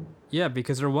them. Yeah,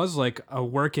 because there was like a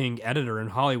working editor in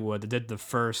Hollywood that did the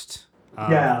first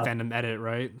Yeah. fandom edit,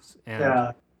 right? And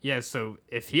Yeah. yeah, so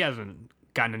if he hasn't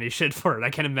gotten any shit for it, I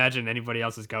can't imagine anybody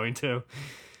else is going to.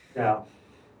 Yeah.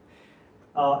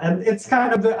 And it's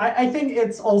kind of I think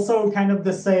it's also kind of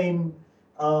the same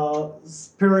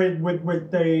spirit with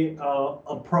they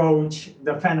approach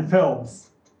the fan films.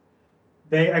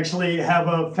 They actually have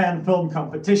a fan film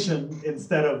competition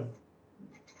instead of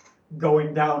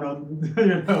going down on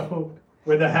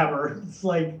with a hammer. It's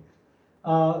like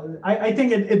I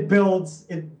think it builds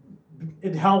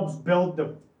it helps build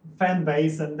the fan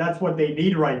base, and that's what they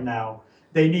need right now.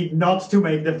 They need not to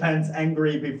make the fans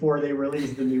angry before they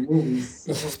release the new movies.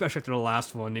 Especially after the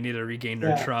last one, they need to regain their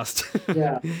Yeah. trust.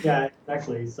 Yeah,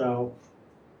 exactly. So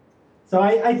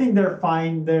I think they're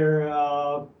fine.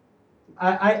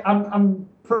 I'm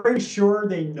pretty sure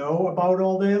they know about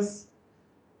all this.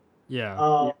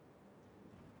 Yeah.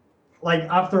 Like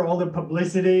after all the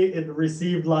publicity it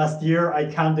received last year, I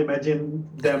can't imagine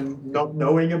them not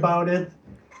knowing about it.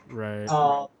 Right.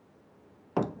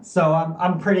 So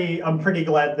I'm pretty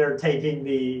glad they're taking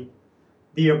the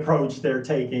approach they're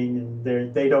taking, and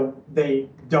they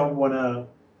don't want to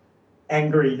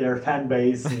angry their fan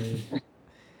base. And,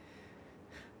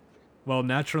 Well,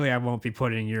 naturally, I won't be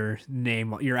putting your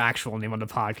actual name on the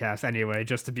podcast anyway,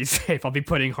 just to be safe. I'll be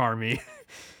putting Harmy.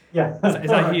 yeah. Is that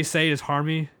how you say it? Is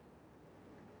Harmy?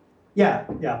 Yeah.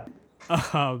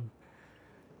 All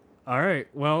right.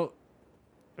 Well,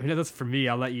 I mean, that's for me.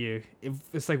 I'll let you.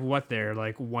 It's like what there,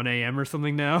 like 1 a.m. or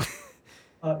something now.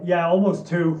 Yeah, almost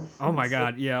 2. Oh my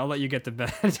God. Yeah, I'll let you get to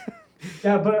bed.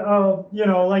 Yeah, but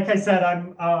like I said,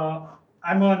 I'm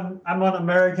on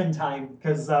American time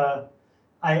because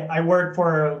I work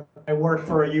for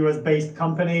a U.S. based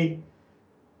company,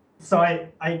 so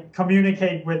I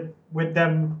communicate with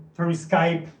them through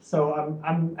Skype. So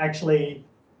I'm actually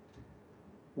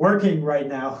working right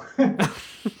now.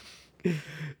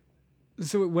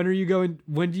 So when do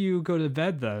you go to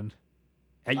bed then?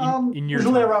 In your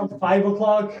Usually time? around 5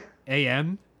 o'clock.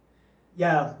 a.m.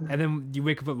 Yeah. and then you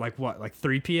wake up at like what, like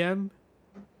 3 p.m.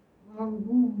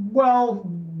 Well,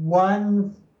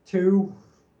 1, 2,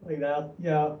 like that.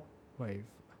 Yeah. Wait,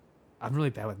 I'm really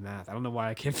bad with math. I don't know why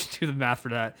I can't do the math for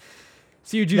that.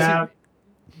 So you do Yeah.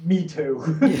 Me too.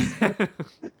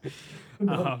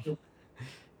 um,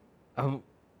 oh,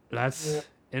 that's Yeah.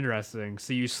 interesting.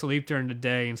 So you sleep during the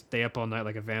day and stay up all night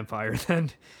like a vampire then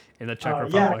in the Czech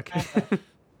Yeah. Republic.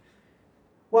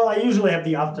 Well, I usually have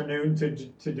the afternoon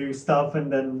to do stuff,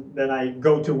 and then I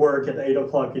go to work at 8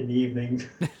 o'clock in the evening.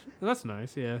 That's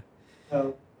nice, yeah.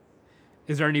 Uh,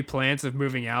 Is there any plans of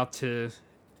moving out to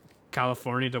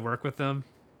California to work with them?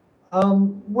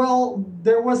 well,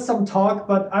 there was some talk,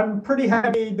 but I'm pretty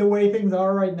happy the way things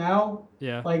are right now.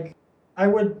 Yeah. Like, I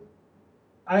would,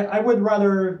 I would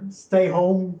rather stay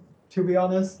home, to be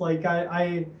honest. Like,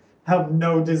 I have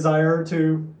no desire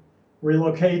to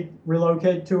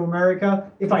relocate to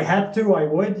America. If I had to, I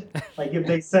would. Like, if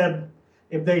they said,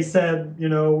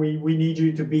 we need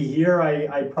you to be here,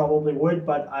 I probably would,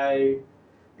 but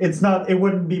it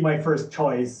wouldn't be my first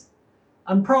choice.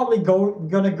 I'm probably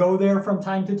gonna go there from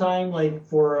time to time, like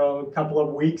for a couple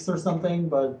of weeks or something.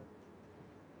 But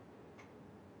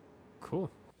Cool.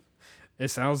 It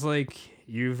sounds like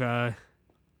you've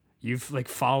like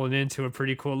fallen into a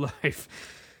pretty cool life.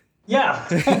 yeah,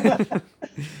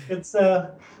 it's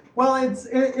well,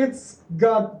 it's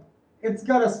got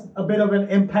a bit of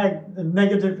a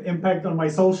negative impact on my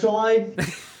social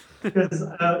life because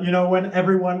when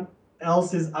everyone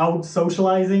else is out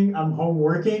socializing, I'm home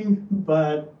working,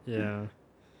 but Yeah.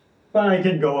 I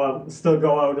can still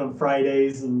go out on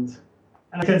Fridays, and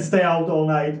I can stay out all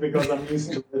night because I'm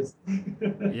used to it.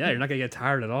 Yeah, you're not gonna get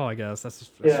tired at all, I guess.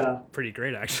 That's Yeah. pretty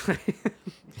great actually.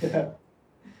 Yeah.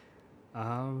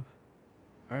 All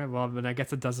right, well then I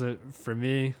guess it does it for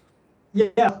me.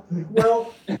 Yeah.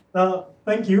 Well,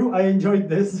 thank you. I enjoyed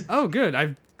this. Oh, good.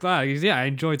 I'm glad. 'Cause, yeah, I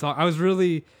enjoyed talking. I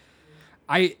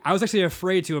was actually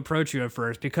afraid to approach you at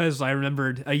first because I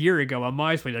remembered a year ago on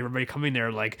MySpace, everybody coming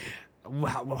there like,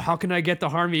 how can I get the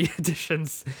Harmy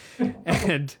editions?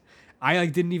 And I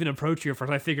like didn't even approach you at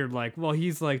first. I figured like, well,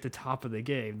 he's like the top of the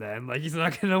game then. Like he's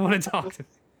not gonna want to talk to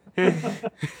me.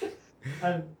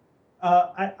 And,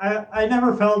 I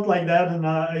never felt like that, and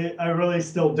I really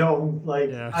still don't.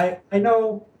 Like Yeah. I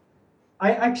know.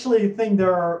 I actually think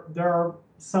there are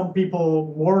some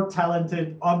people more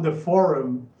talented on the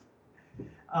forum,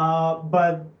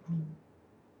 but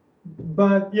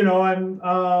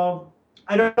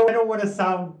I don't want to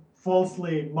sound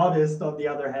falsely modest. On the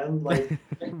other hand, like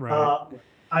Right.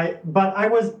 but I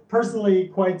was personally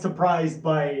quite surprised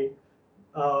uh,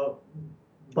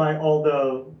 by all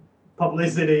the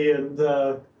publicity and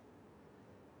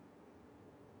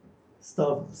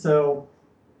stuff. So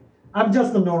I'm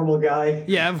just a normal guy.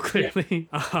 Yeah, I'm clearly.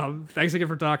 Thanks again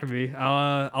for talking to me.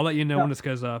 I'll let you know when this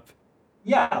goes up.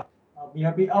 Yeah, I'll be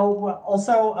happy. Oh, well,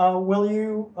 also, will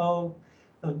you?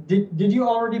 Did you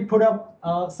already put up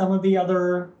some of the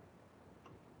other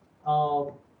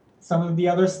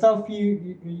stuff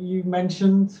you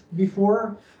mentioned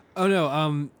before? Oh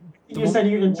no. You said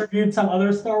you interviewed some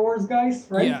other Star Wars guys,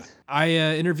 right? Yeah, I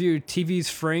interviewed TV's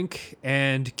Frank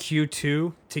and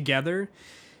Q2 together,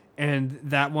 and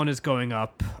that one is going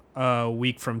up a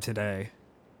week from today.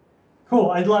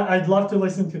 Cool. I'd love to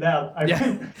listen to that.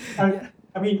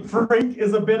 I mean, Frank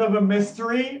is a bit of a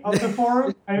mystery on the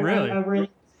forum. Really? I really,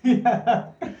 yeah.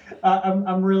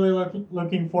 I'm really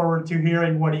looking forward to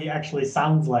hearing what he actually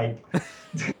sounds like.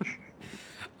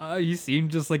 You seem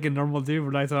just like a normal dude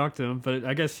when I talk to him, but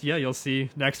I guess yeah, you'll see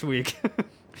next week.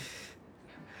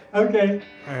 Okay.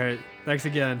 All right, thanks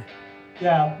again.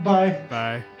 Yeah. Bye.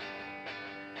 Bye.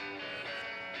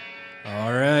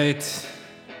 All right.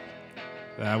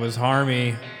 That was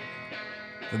Harmy,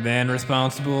 the man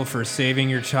responsible for saving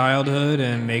your childhood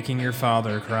and making your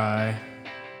father cry.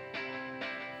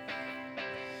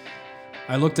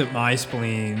 I looked at my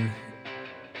spleen,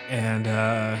 and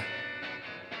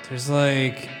there's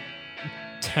like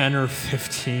 10 or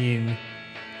 15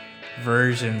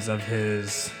 versions of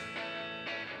his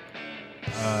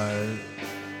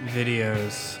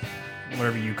videos,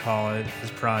 whatever you call it,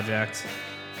 his project,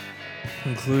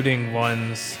 including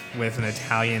ones with an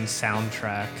Italian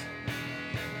soundtrack.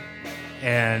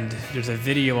 And there's a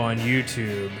video on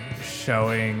YouTube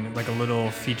showing like a little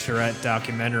featurette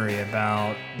documentary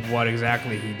about what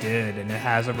exactly he did, and it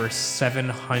has over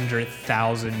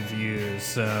 700,000 views.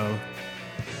 So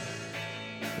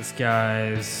this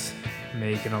guy's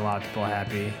making a lot of people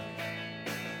happy.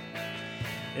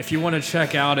 If you want to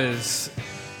check out his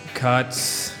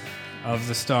cuts of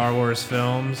the Star Wars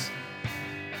films,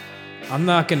 I'm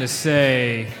not going to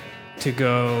say to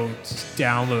go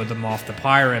download them off the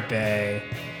Pirate Bay,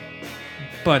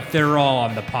 but they're all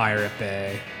on the Pirate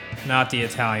Bay. Not the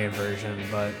Italian version,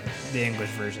 but the English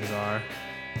versions are.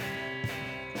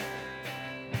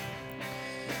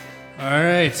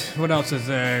 Alright, what else is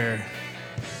there?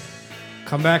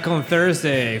 Come back on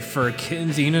Thursday for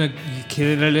Kittens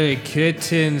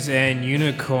and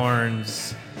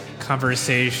Unicorns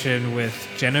conversation with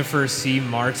Jennifer C.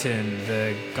 Martin,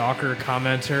 the Gawker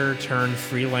commenter turned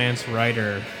freelance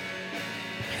writer.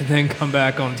 And then come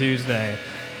back on Tuesday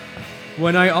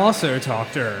when I also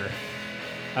talk to her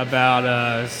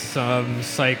about some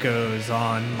psychos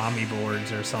on mommy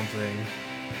boards or something.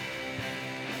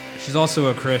 She's also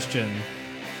a Christian,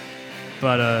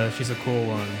 but she's a cool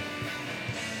one.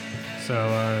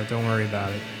 So don't worry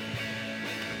about it.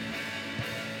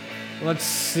 Let's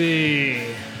see.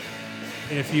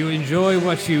 If you enjoy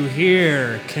what you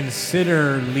hear,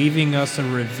 consider leaving us a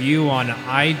review on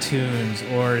iTunes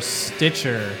or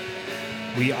Stitcher.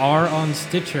 We are on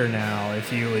Stitcher now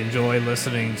if you enjoy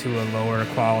listening to a lower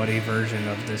quality version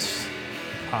of this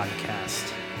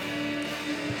podcast.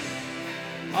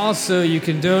 Also, you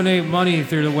can donate money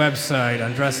through the website,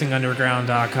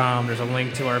 undressingunderground.com. There's a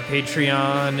link to our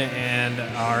Patreon and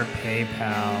our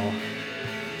PayPal.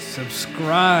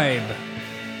 Subscribe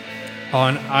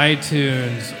on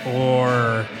iTunes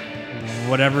or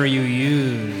whatever you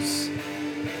use.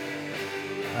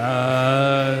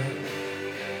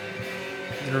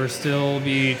 There will still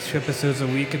be 2 episodes a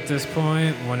week at this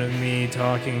point. One of me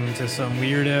talking to some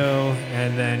weirdo,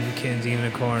 and then Kittens and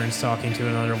Unicorns talking to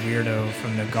another weirdo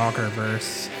from the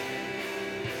Gawkerverse.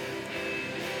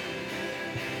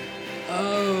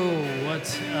 Oh,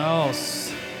 what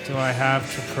else do I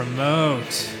have to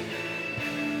promote?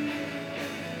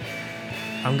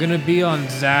 I'm gonna be on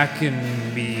Zach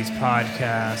and me's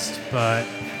podcast, but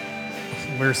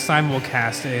we're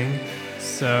simulcasting,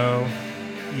 so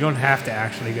you don't have to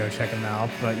actually go check him out,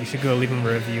 but you should go leave him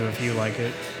a review if you like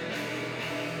it.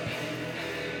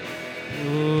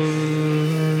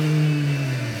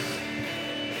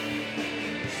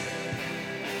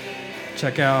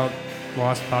 Check out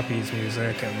Lost Puppies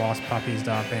music at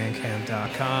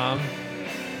lostpuppies.bandcamp.com.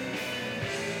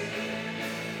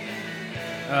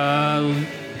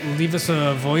 Leave us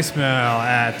a voicemail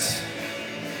at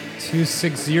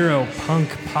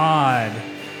 260-PUNK-POD.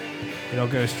 It'll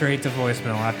go straight to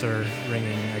voicemail after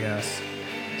ringing, I guess.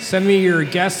 Send me your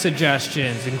guest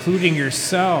suggestions, including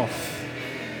yourself,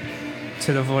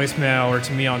 to the voicemail or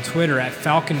to me on Twitter at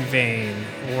FalconVein,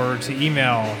 or to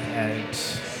email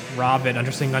at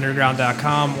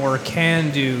rob@understingunderground.com or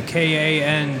Kandu,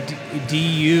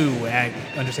 KANDU at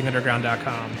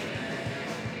understingunderground.com.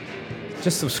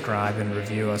 Just subscribe and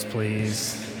review us,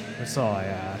 please. That's all I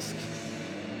ask.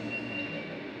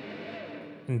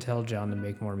 And tell John to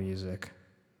make more music,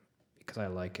 because I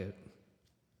like it.